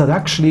 is that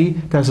actually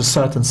there's a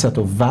certain set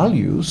of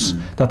values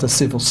that a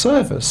civil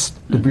service,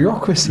 the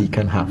bureaucracy,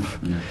 can have.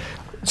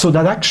 So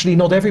that actually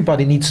not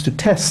everybody needs to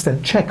test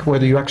and check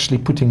whether you're actually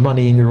putting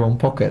money in your own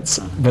pockets,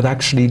 but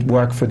actually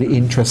work for the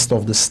interest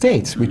of the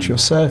state which you're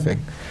serving.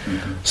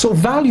 So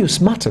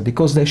values matter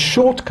because they're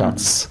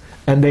shortcuts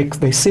and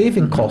they're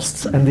saving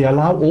costs and they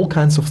allow all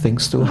kinds of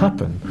things to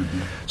happen.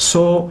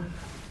 So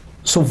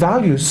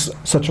values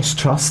such as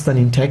trust and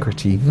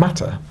integrity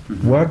matter.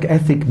 Work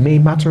ethic may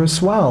matter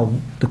as well,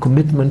 the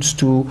commitment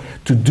to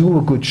do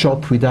a good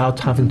job without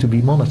having to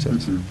be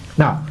monitored.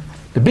 Now,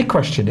 the big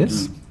question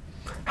is,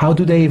 how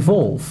do they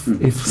evolve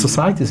if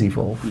societies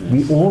evolve?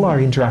 We all are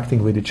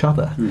interacting with each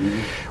other.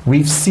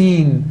 We've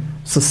seen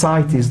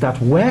societies that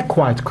were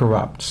quite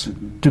corrupt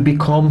to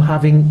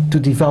having to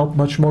develop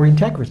much more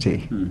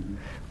integrity.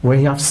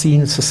 We have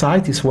seen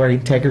societies where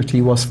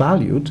integrity was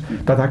valued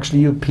that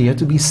actually appear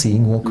to be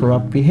seeing more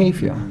corrupt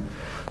behavior.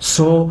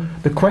 So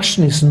the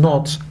question is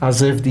not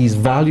as if these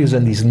values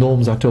and these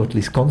norms are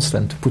totally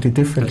constant. To put it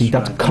differently,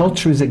 that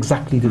culture is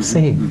exactly the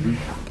same.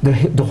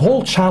 The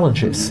whole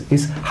challenge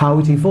is how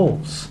it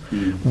evolves.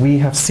 We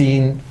have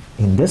seen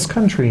in this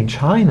country, in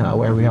China,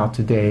 where we are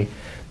today,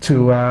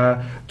 to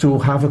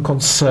have a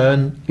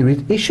concern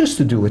with issues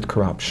to do with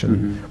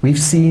corruption. We've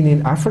seen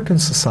in African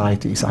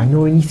societies, I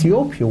know in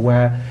Ethiopia,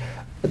 where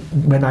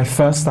when I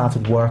first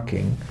started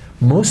working,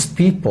 most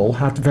people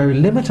had very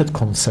limited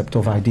concept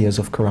of ideas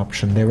of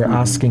corruption. They were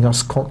asking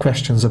us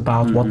questions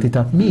about what did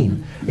that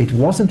mean. It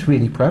wasn't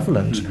really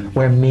prevalent,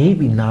 where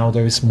maybe now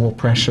there is more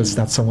pressures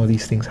that some of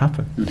these things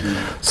happen.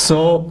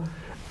 So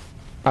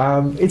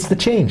it's the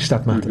change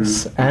that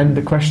matters. And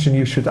the question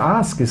you should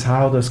ask is,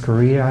 how does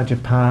Korea,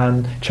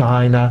 Japan,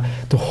 China,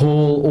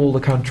 all the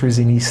countries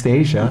in East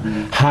Asia,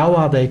 how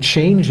are they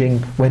changing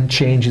when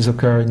change is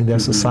occurring in their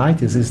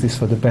societies? Is this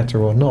for the better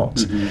or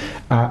not?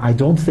 I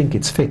don't think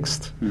it's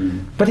fixed,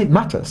 but it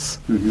matters.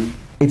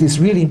 It is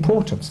really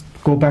important.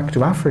 Go back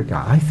to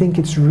Africa. I think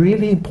it's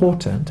really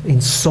important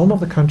in some of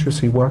the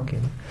countries we work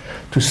in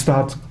to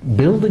start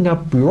building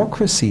up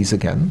bureaucracies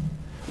again,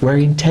 where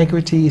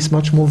integrity is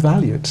much more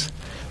valued,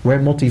 where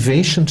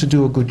motivation to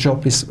do a good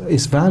job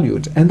is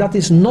valued. And that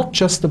is not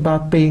just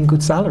about paying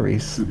good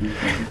salaries.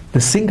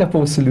 The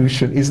Singapore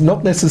solution is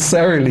not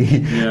necessarily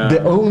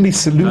the only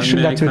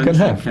solution that you can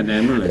have.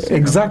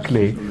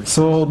 Exactly.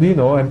 So, you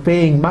know, and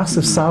paying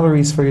massive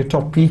salaries for your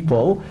top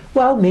people,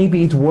 well,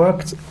 maybe it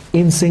worked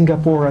in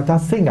Singapore at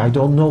that thing. I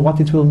don't know what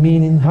it will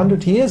mean in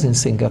 100 years in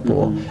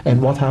Singapore and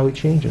how it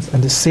changes.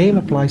 And the same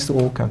applies to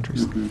all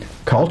countries.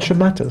 Culture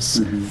matters.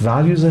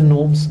 Values and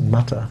norms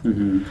matter.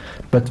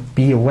 But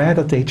be aware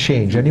that they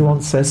change.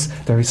 Anyone says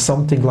there is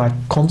something like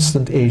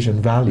constant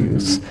Asian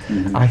values,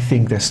 I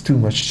think there's too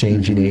much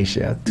change in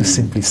Asia to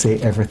simply say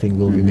everything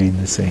will remain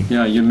the same.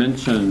 Yeah, you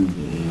mentioned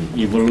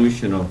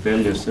evolution of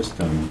value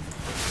system.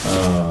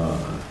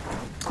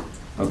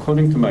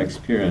 According to my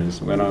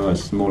experience, when I was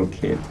a small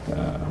kid,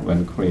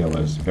 when Korea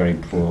was very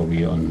poor,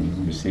 we were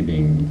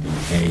receiving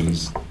the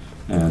A's,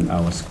 and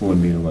our school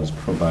meal was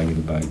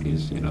provided by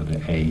these, you know,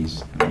 the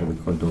A's, what we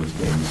call those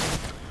days.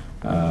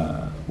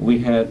 We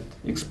had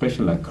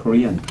expression like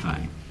Korean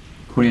time.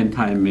 Korean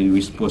time means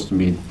we're supposed to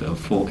meet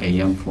 4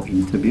 a.m. for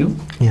interview.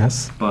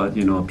 Yes. But,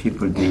 you know,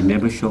 people, they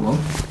never show up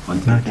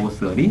until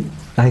 4:30.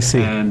 I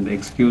see. And the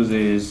excuse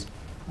is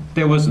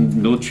there was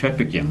no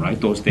traffic jam, right,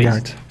 those days.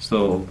 Right.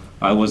 So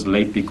I was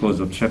late because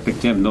of traffic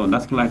jam. No,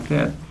 nothing like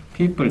that.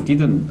 People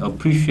didn't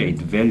appreciate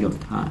the value of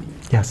time.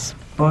 Yes.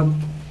 But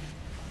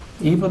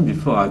even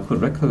before I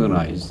could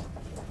recognize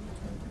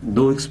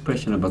no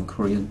expression about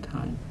Korean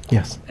time.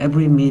 Yes.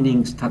 Every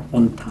meeting start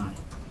on time.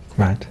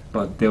 Right.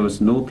 But there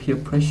was no peer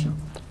pressure.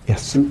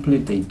 Yes. Simply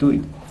they do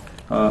it.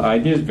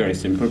 Idea is very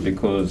simple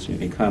because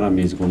the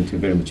economy is going to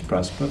very much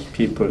prosper.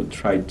 People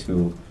try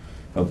to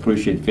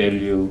appreciate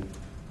value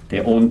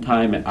their own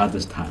time and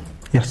others' time.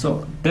 Yes.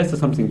 So that's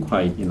something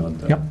quite, you know,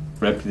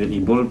 rapidly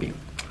evolving.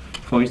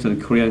 For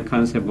instance, Korean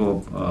concept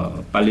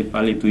of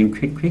pali doing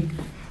quick,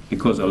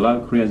 because a lot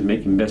of Koreans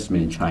make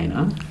investment in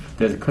China.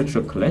 There's a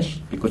cultural clash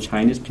because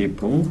Chinese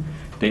people,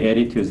 their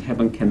attitude is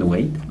heaven can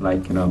wait,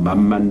 like, you know,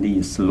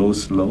 manmandi,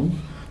 slow.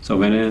 So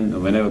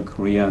whenever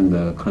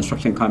Korean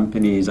construction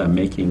companies are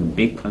making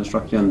big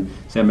construction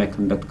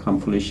semiconductor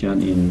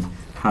completion in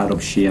heart of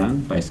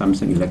Xi'an by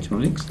Samsung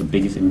Electronics, the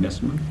biggest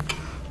investment.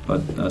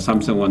 But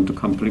Samsung want to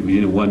complete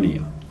within 1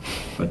 year.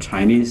 But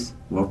Chinese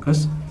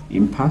workers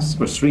impasse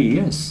for 3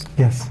 years.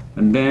 Yes.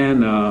 And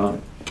then,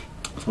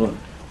 so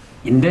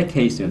in that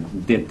case,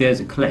 there's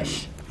a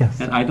clash. Yes.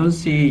 And I don't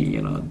see,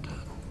 you know,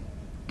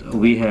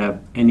 we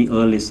have any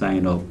early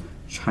sign of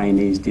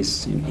Chinese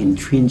this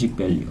intrinsic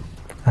value,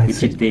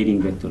 which is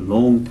dating back to a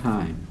long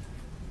time.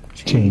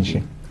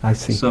 Changing. I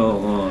see.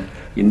 So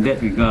in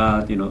that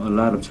regard, you know, a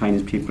lot of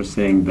Chinese people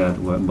saying that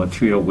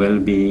material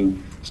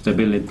well-being,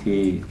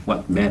 stability,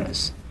 what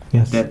matters.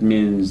 Yes. That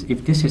means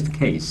if this is the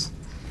case,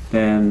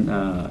 then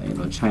you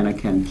know, China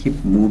can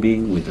keep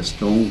moving with a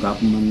strong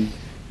government,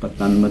 but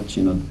not much,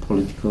 you know,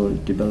 political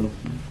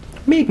development.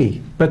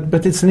 Maybe,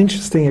 but it's an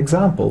interesting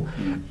example.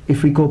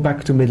 If we go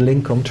back to middle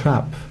income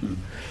trap,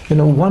 you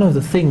know, one of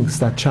the things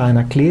that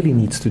China clearly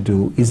needs to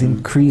do is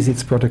increase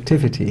its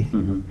productivity.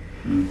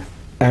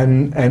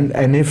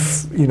 And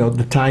if, you know,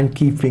 the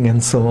timekeeping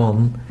and so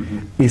on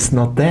is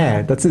not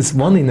there, that is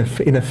one in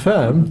a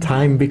firm,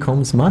 time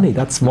becomes money.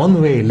 That's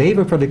one way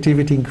labor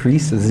productivity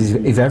increases,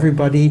 if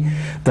everybody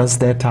does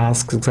their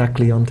tasks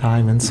exactly on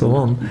time and so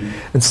on.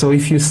 And so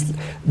if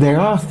there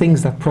are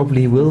things that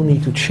probably will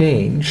need to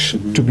change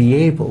to be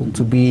able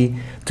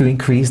to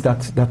increase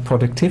that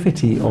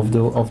productivity of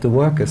the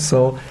workers.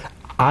 So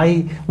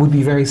I would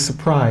be very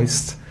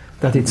surprised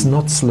that it's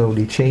not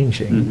slowly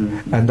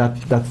changing and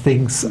that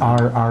things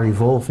are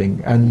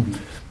evolving. And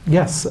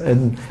yes,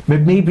 and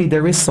maybe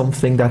there is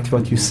something that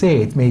what you say,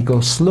 it may go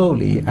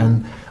slowly.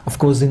 And of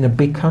course, in a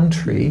big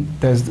country,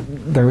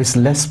 there is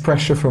less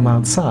pressure from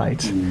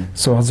outside.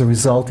 So as a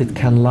result, it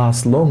can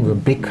last longer.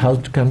 Big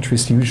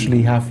countries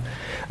usually have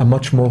a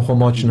much more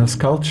homogeneous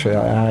culture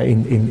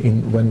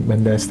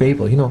when they're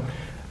stable. You know,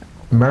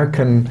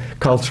 American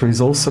culture is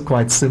also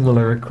quite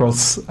similar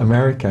across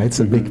America.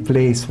 It's a big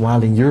place,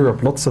 while in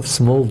Europe, lots of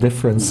small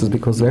differences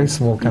because very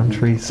small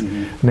countries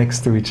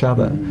next to each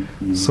other.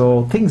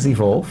 So things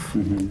evolve,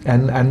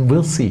 and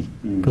we'll see.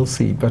 We'll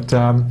see. But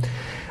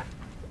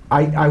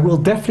I will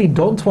definitely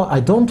I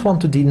don't want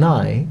to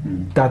deny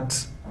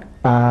that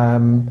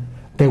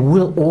there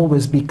will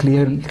always be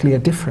clear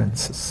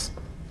differences.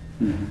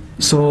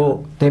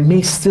 So there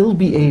may still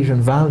be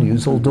Asian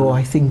values, although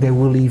I think they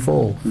will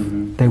evolve.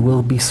 They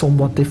will be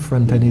somewhat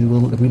different, and it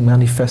will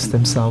manifest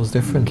themselves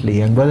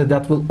differently. And whether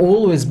that will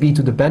always be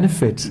to the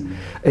benefit,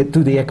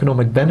 to the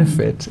economic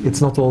benefit,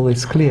 it's not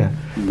always clear.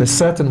 There's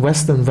certain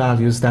Western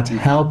values that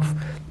help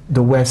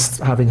the West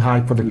having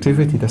high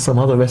productivity. There's some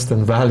other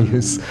Western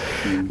values,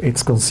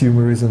 it's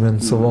consumerism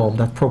and so on,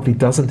 that probably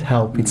doesn't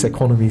help its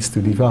economies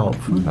to develop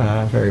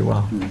very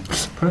well.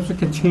 Perhaps we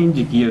can change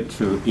gear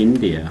to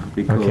India,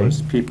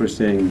 because people are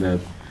saying that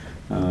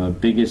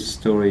biggest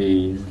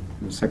story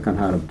in the second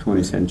half of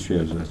 20th century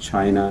is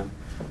China.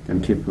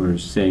 Then people are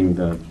saying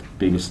that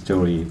biggest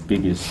story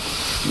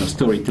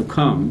to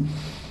come,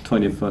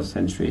 21st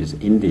century, is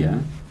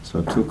India.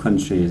 So two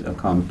countries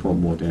account for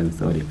more than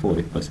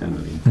 30–40%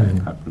 of the entire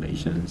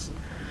populations.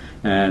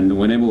 And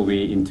whenever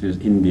we introduce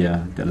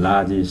India, the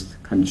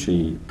largest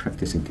country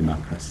practicing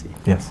democracy.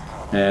 Yes.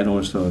 And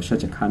also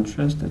such a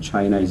contrast that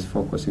China is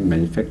focusing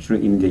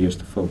manufacturing, India used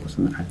to focus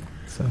on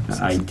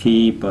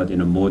IT, but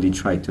Modi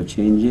tried to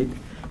change it.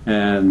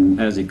 And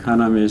as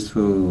economists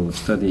who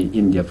study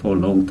India for a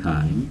long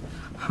time,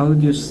 how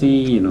do you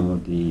see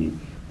the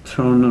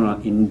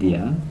turnaround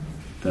India,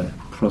 the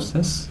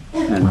process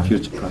and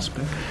future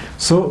prospect?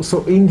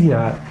 So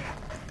India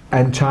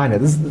and China,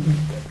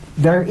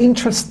 there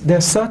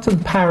are certain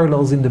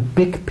parallels in the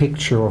big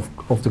picture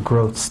of the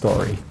growth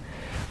story.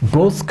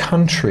 Both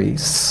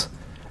countries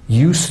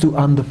used to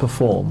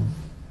underperform,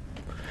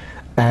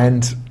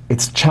 and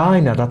it's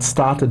China that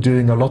started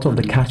doing a lot of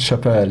the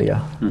catch-up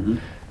earlier.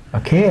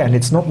 Okay, and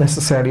it's not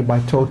necessarily by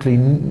totally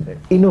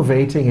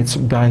innovating, it's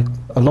by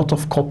a lot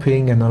of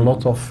copying and a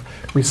lot of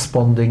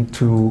responding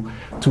to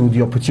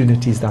the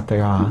opportunities that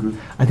there are.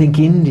 I think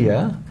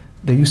India,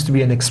 there used to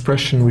be an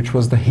expression which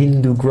was the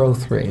Hindu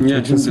growth rate,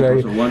 which is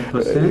very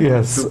 1%,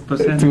 yes,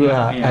 2%,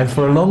 and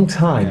for a long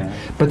time.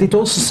 But it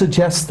also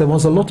suggests there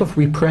was a lot of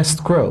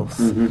repressed growth,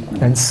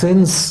 and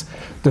since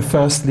the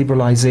first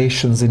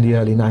liberalizations in the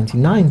early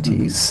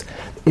 1990s,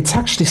 it's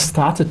actually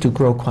started to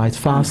grow quite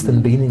fast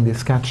and beginning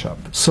this catch-up.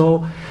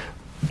 So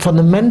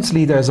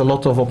fundamentally, there's a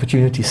lot of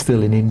opportunity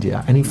still in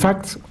India, and in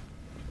fact,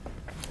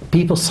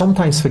 people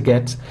sometimes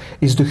forget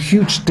is the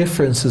huge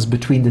differences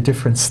between the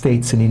different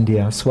states in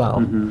India as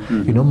well.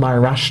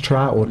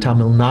 Maharashtra or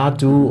Tamil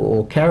Nadu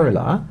or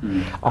Kerala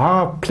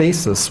are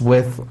places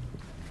with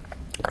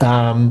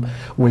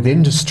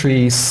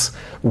industries,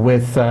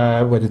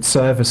 whether it's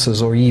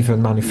services or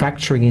even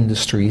manufacturing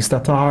industries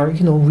that are,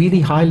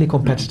 really highly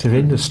competitive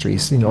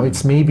industries.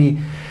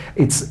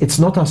 It's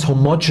not as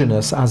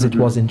homogeneous as it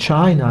was in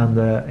China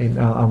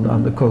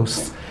on the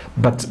coast.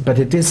 But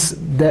it is.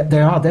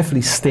 There are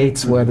definitely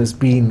states where there's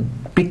been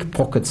big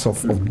pockets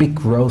of big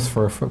growth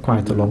for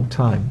quite a long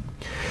time.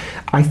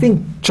 I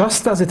think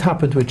just as it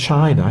happened with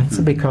China, it's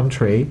a big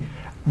country,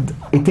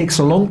 it takes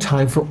a long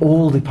time for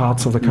all the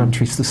parts of the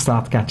countries to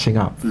start catching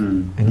up.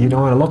 And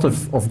a lot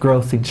of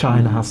growth in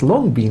China has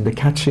long been the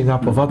catching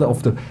up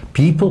of the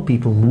people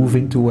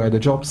moving to where the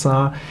jobs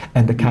are,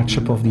 and the catch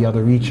up of the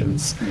other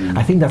regions.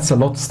 I think that's a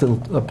lot still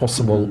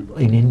possible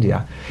in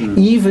India,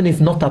 even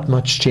if not that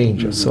much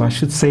changes. So I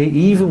should say,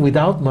 even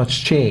without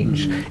much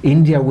change,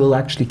 India will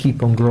actually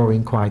keep on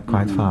growing quite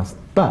fast.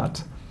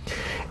 But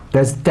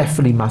there's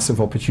definitely massive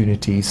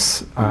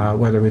opportunities,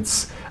 whether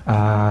it's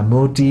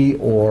Modi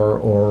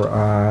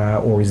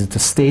or is it the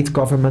state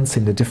governments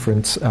in the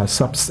different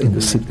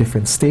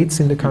different states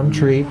in the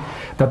country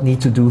that need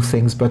to do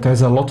things. But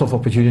there's a lot of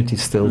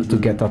opportunities still to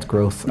get that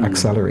growth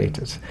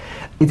accelerated.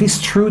 It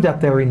is true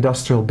that their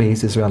industrial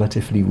base is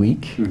relatively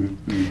weak.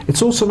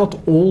 It's also not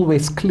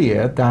always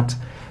clear that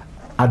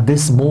at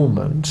this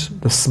moment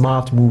the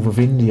smart move of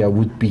India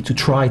would be to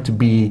try to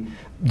be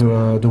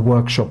the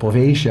workshop of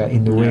Asia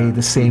in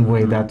the same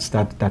way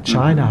that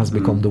China has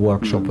become the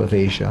workshop of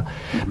Asia.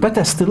 But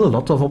there's still a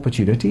lot of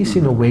opportunities.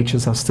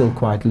 Wages are still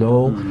quite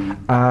low,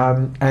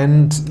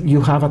 and you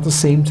have at the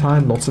same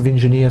time lots of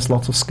engineers,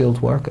 lots of skilled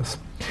workers.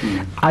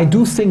 I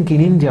do think in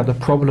India the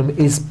problem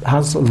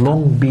has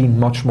long been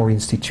much more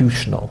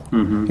institutional.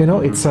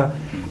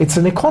 It's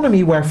an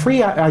economy where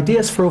free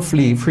ideas flow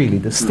freely.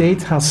 The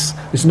state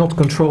is not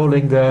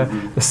controlling the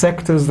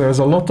sectors. There's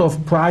a lot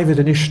of private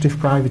initiative,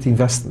 private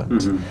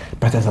investment,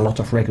 but there's a lot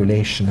of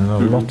regulation and a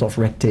lot of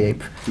red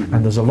tape,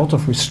 and there's a lot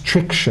of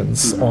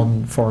restrictions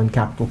on foreign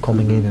capital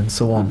coming in and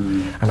so on.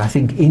 And I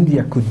think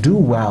India could do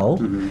well,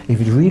 if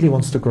it really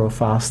wants to grow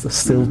faster,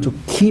 still to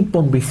keep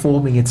on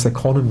reforming its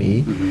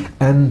economy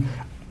and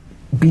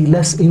be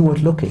less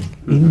inward-looking.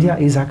 India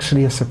is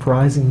actually a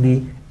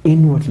surprisingly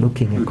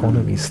inward-looking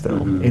economy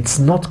still. It's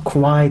not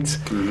quite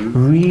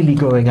really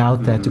going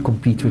out there to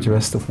compete with the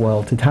rest of the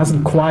world. It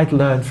hasn't quite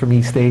learned from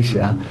East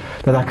Asia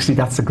that actually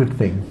that's a good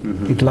thing.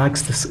 It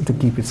likes to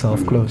keep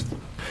itself closed.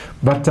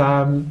 But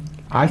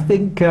I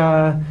think,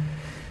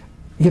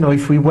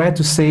 if we were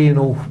to say,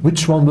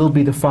 which one will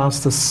be the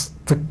fastest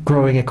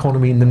growing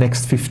economy in the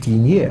next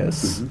 15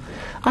 years,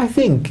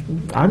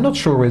 I'm not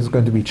sure it's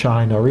going to be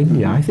China or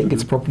India. I think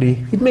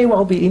it may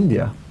well be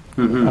India.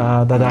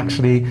 That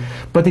actually,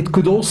 but it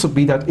could also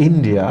be that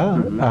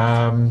India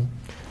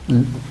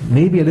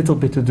maybe a little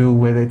bit to do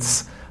with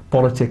its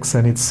politics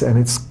and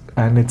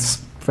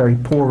its very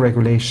poor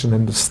regulation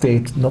and the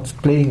state not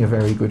playing a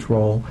very good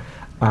role.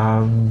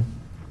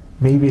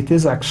 Maybe it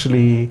is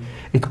actually,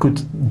 it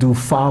could do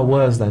far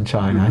worse than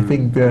China. I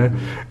think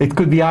it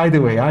could be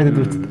either way. Either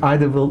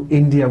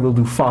India will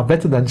do far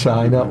better than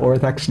China, or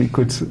it actually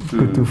could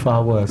do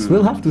far worse.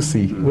 We'll have to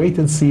see. Wait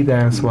and see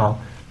there as well.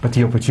 But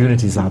the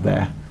opportunities are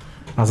there.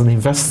 As an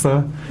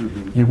investor,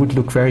 you would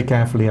look very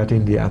carefully at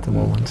India at the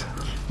moment.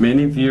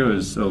 Many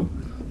viewers of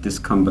this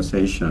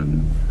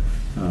conversation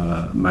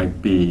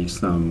might be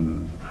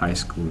some high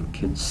school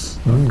kids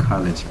or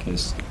college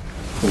kids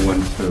who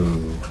want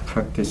to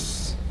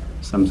practice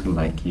something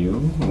like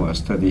you or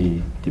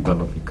study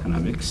developed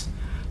economics.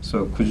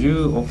 So could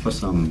you offer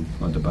some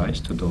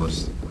advice to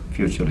those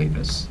future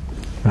leaders?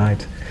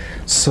 Right.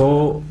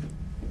 So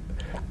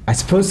I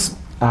suppose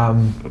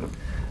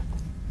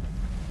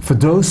for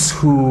those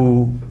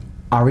who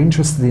are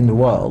interested in the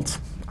world,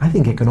 I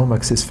think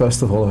economics is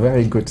first of all a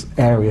very good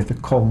area to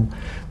come,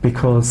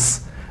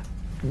 because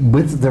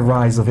with the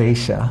rise of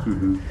Asia,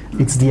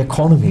 it's the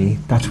economy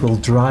that will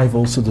drive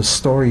also the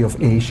story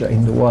of Asia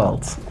in the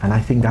world. And I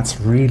think that's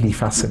really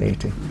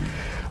fascinating.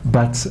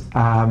 But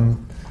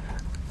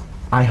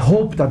I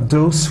hope that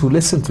those who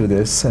listen to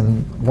this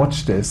and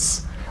watch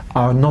this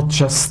are not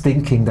just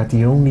thinking that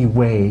the only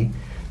way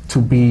to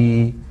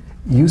be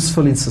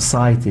useful in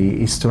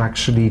society is to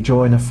actually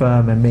join a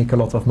firm and make a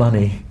lot of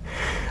money.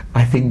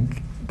 I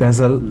think there's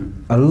a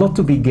lot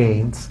to be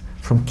gained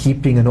from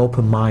keeping an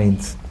open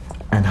mind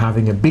and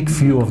having a big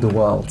view of the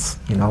world.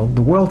 You know,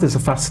 the world is a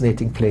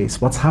fascinating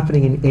place. What's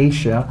happening in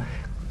Asia,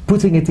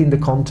 putting it in the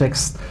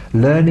context,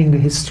 learning the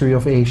history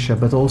of Asia,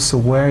 but also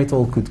where it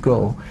all could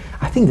go.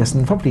 I think there's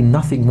probably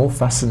nothing more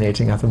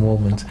fascinating at the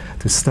moment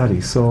to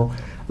study. So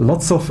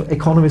lots of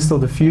economists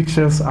of the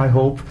futures, I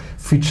hope,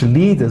 future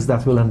leaders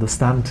that will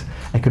understand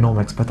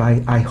economics, but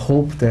I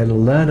hope they'll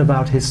learn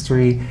about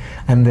history,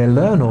 and they'll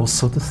learn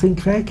also to think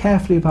very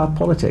carefully about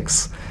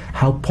politics,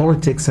 how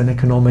politics and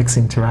economics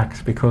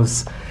interact,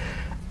 because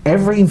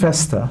every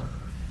investor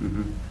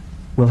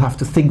will have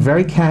to think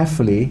very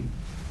carefully,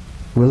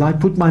 will I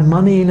put my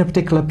money in a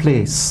particular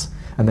place?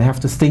 And they have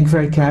to think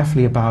very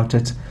carefully about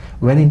it.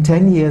 When in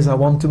 10 years I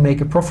want to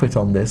make a profit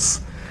on this,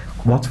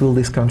 what will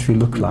this country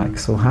look like?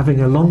 So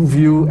having a long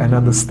view and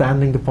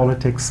understanding the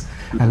politics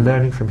and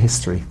learning from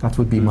history, that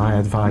would be my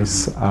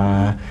advice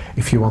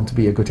if you want to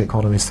be a good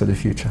economist for the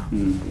future.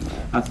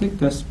 I think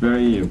that's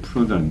very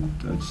prudent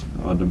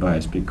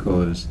advice,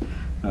 because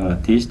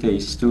these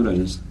days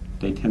students,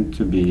 they tend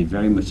to be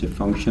very much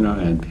functional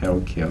and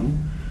parochial.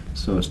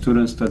 So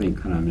students studying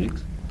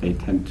economics, they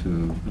tend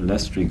to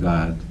less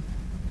regard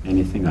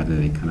anything other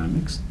than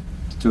economics.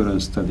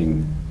 Students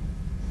studying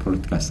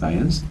political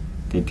science,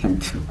 they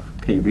tend to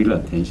pay real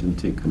attention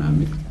to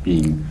economics,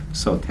 being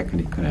so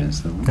technical and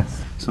so on.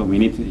 Yes. So we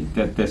need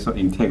to, there's an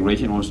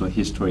integration, also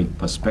historic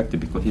perspective,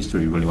 because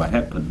history really what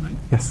happened, right?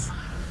 Yes.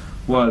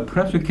 Well,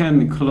 perhaps we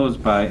can close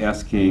by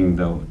asking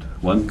the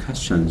one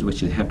question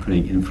which is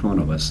happening in front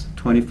of us.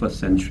 21st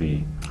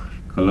century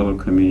global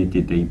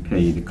community, they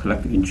pay the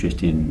collective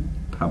interest in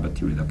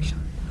poverty reduction.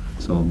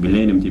 So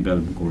Millennium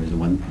Development Goal is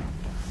one thing,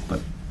 but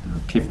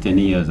 15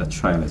 years a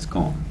trial is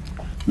gone.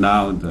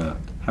 Now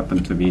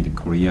happened to be the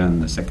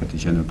Korean Secretary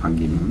General Bang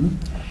Ki-moon.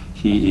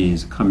 He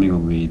is coming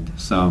up with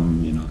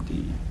some,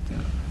 the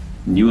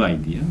new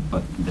idea,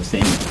 but the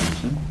same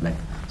intention, like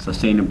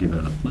sustainable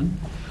development.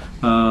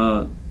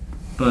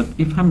 But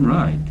if I'm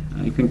right,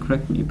 you can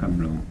correct me if I'm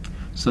wrong,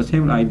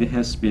 sustainable idea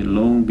has been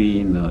long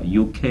been a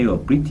UK or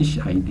British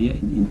idea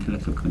in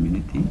intellectual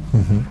community.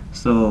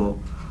 So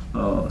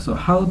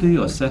how do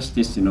you assess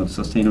this,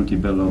 sustainable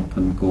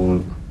development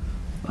goal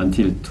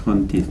until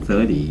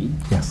 2030?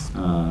 Yes.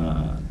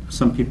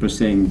 Some people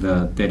saying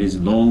that there is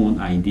long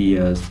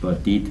ideas,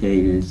 but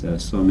details,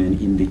 so many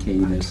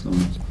indicators, so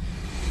much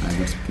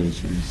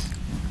specifications.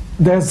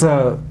 There's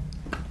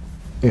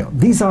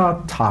these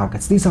are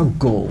targets, these are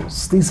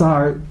goals, these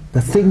are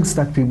the things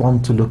that we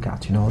want to look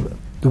at.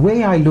 The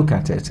way I look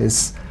at it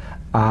is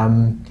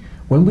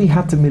when we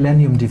had the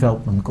Millennium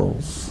Development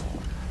Goals,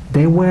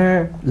 they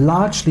were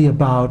largely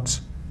about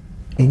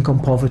income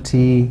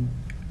poverty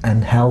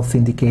and health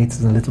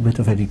indicators and a little bit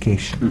of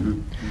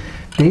education.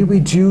 They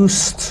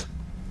reduced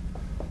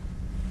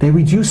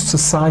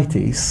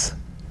societies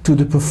to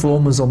the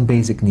performance on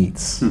basic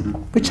needs,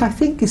 which I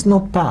think is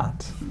not bad.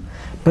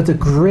 But the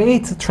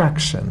great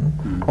attraction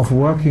of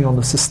working on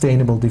the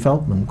Sustainable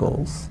Development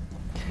Goals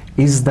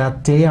is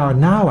that they are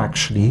now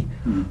actually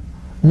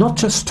not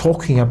just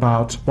talking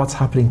about what's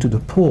happening to the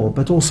poor,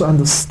 but also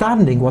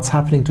understanding what's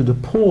happening to the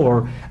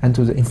poor and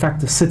to in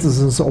fact, the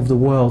citizens of the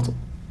world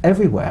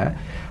everywhere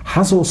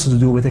has also to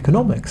do with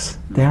economics.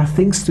 There are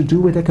things to do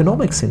with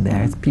economics in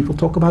there. People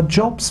talk about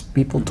jobs,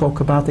 people talk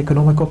about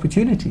economic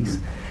opportunities.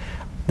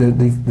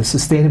 The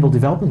Sustainable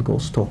Development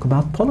Goals talk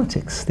about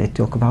politics, they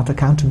talk about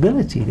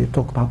accountability, they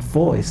talk about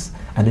voice,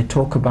 and they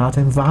talk about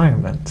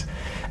environment,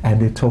 and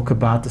they talk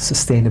about the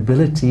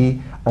sustainability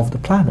of the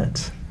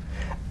planet.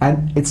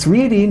 And it's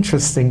really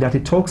interesting that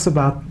it talks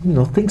about, you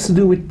know, things to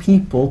do with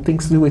people,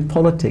 things to do with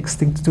politics,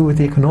 things to do with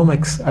the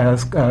economic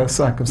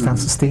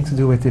circumstances, things to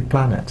do with the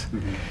planet.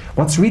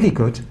 What's really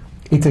good,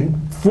 it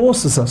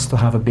forces us to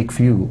have a big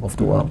view of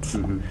the world.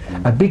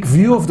 A big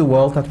view of the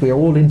world that we are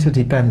all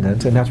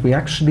interdependent and that we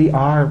actually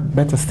are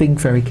better think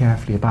very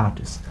carefully about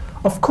this.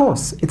 Of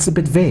course, it's a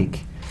bit vague.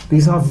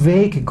 These are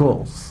vague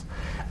goals.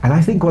 And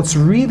I think what's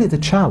really the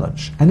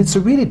challenge, and it's a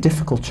really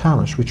difficult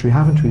challenge which we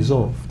haven't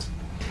resolved,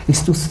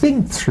 is to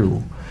think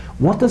through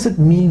what does it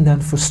mean then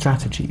for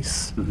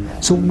strategies.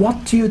 So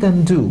what do you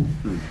then do?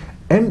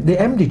 The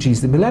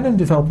MDGs, the Millennium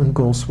Development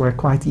Goals, were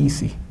quite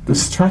easy. The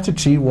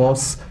strategy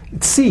was,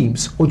 it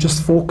seems, or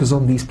just focus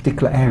on these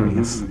particular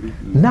areas.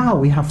 Now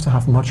we have to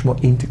have much more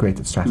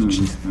integrated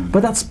strategies.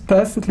 But that's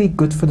perfectly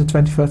good for the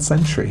 21st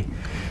century.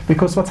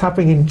 Because what's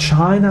happening in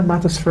China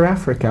matters for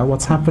Africa.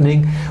 What's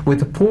happening with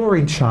the poor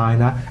in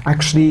China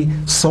actually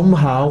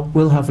somehow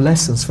will have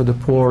lessons for the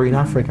poor in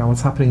Africa.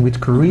 What's happening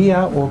with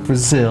Korea or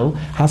Brazil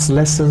has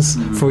lessons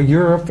for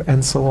Europe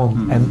and so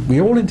on. And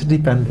we're all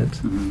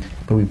interdependent.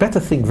 But we better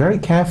think very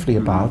carefully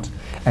about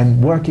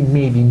and working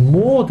maybe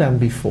more than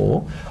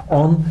before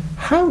on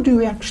how do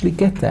we actually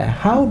get there?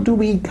 How do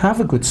we have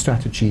a good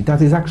strategy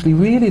that is actually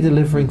really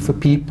delivering for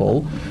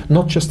people,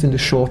 not just in the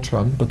short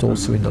run, but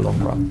also in the long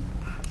run?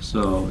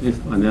 So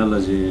if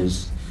analogy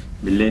is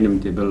Millennium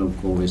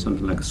Development Goal is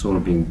something like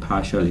solving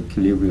partial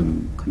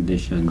equilibrium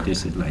condition,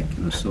 this is like,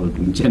 you know,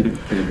 solving general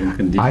equilibrium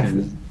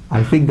conditions.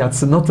 I think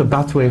that's not a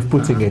bad way of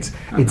putting it.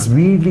 It's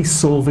really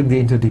solving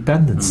the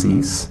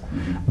interdependencies.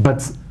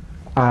 But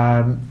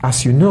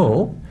as you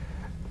know,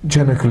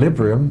 general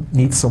equilibrium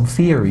needs some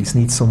theories,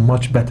 needs some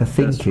much better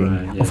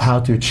thinking of how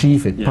to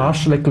achieve it.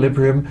 Partial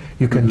equilibrium,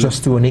 you can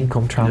just do an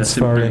income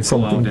transfer and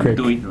something quick.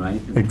 Do it,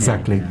 right?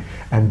 Exactly.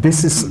 And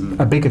this is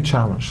a bigger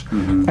challenge.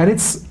 And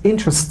it's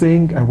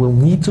interesting, and we'll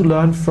need to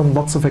learn from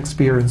lots of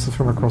experiences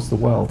from across the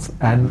world.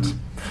 And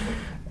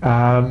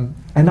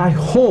I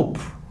hope,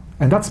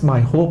 and that's my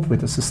hope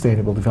with the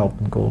Sustainable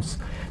Development Goals,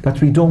 that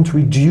we don't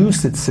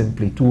reduce it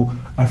simply to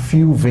a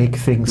few vague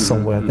things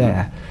somewhere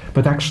there,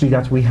 but actually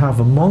that we have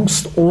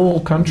amongst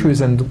all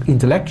countries and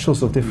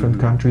intellectuals of different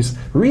countries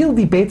real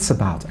debates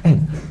about,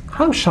 and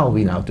how shall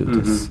we now do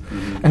this?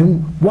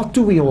 And what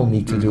do we all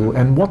need to do?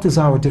 And what is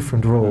our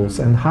different roles?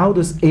 And how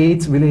does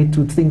aid relate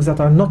to things that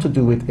are not to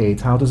do with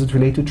aid? How does it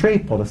relate to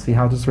trade policy?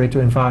 How does it relate to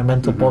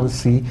environmental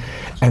policy?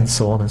 And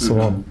so on and so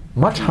on.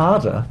 Much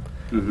harder,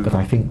 but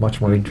I think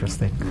much more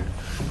interesting.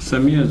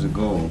 Some years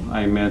ago,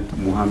 I met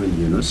Muhammad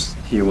Yunus.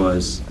 He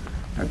was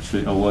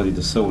actually awarded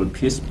the Seoul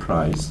Peace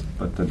Prize,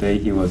 but the day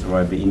he was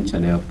arriving in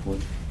Incheon airport,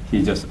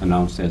 he just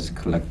announced as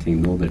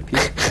collecting Nobel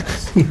Peace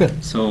Prize.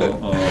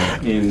 So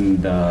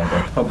in the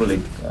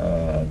public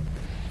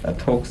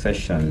talk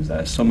sessions,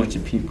 so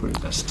much people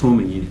are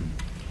storming in.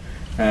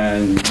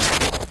 And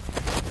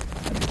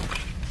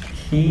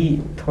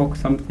he talked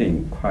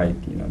something quite,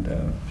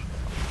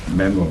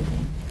 memorable.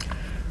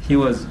 He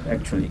was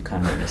actually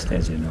economist,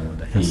 as you know,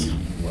 that he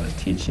was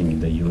teaching in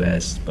the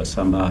US, but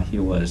somehow he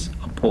was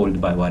appalled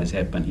by what has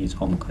happened in his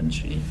home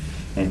country,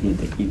 and he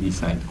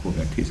decided to go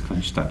back to his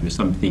country, start with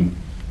something.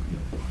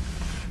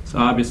 So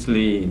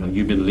obviously,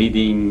 you've been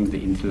leading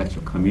the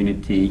intellectual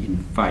community in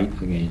fight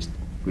against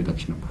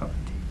reduction of poverty.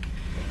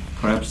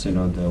 Perhaps,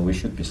 we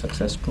should be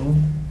successful,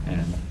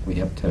 and we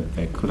have to have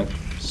a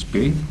collective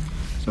spirit.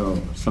 So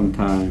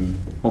sometime,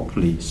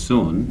 hopefully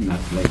soon,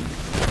 not late,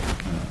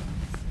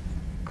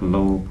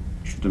 globe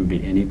shouldn't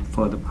be any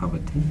further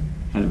poverty,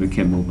 and we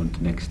can move on to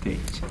the next stage.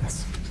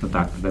 Yes. So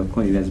Dr.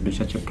 Dercon, it has been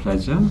such a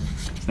pleasure.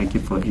 Thank you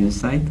for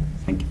insight.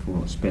 Thank you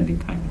for spending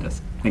time with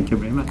us. Thank you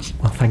very much.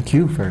 Well, thank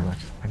you very much.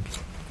 Thank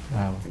you.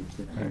 Wow. Thank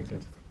you. Very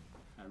good.